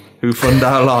 people who fund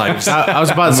our lives. I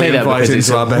was about to say we that invite because it's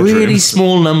into our a really bedrooms.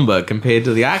 small number compared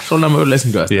to the actual number who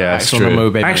listen to us. Yeah, The it's actual true. number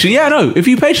who pay Actually, yeah, no. If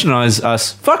you patronize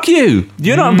us, fuck you.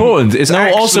 You're not important. It's No,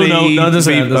 also, actually no,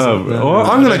 doesn't- the- doesn't- no. what?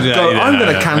 I'm gonna Yeah, go. yeah, I'm yeah,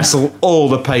 gonna yeah. cancel all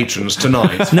the patrons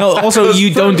tonight. No, also you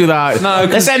don't do that. No,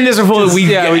 let's end this before we.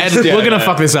 yeah, we just- we're yeah, gonna yeah.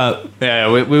 fuck this up. Yeah,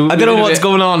 I don't know what's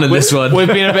going on in this one. We've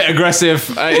been a bit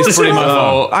aggressive. It's pretty my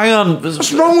fault. Hang on.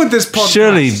 What's wrong with this podcast?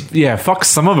 Surely, yeah, fuck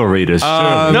some of our readers.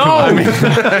 surely. No,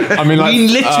 I mean, like, we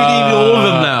literally need all of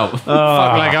them now.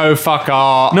 fuck Lego, fuck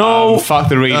art, No. fuck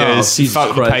the readers, Jesus fuck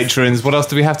Christ. the patrons. What else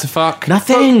do we have to fuck?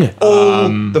 Nothing. All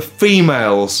the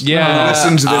females yeah. who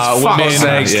listen to this women,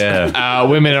 fuck's sake. Yeah.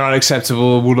 Women are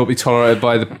unacceptable. Will not be tolerated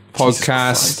by the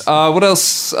podcast. What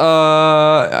else?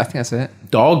 I think that's it.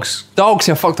 Dogs. Dogs.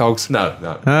 Yeah, fuck dogs. No.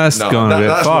 That's no, gone a bit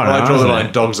that's far where I now, draw the isn't line.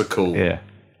 it? Dogs are cool. Yeah.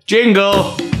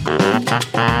 Jingle.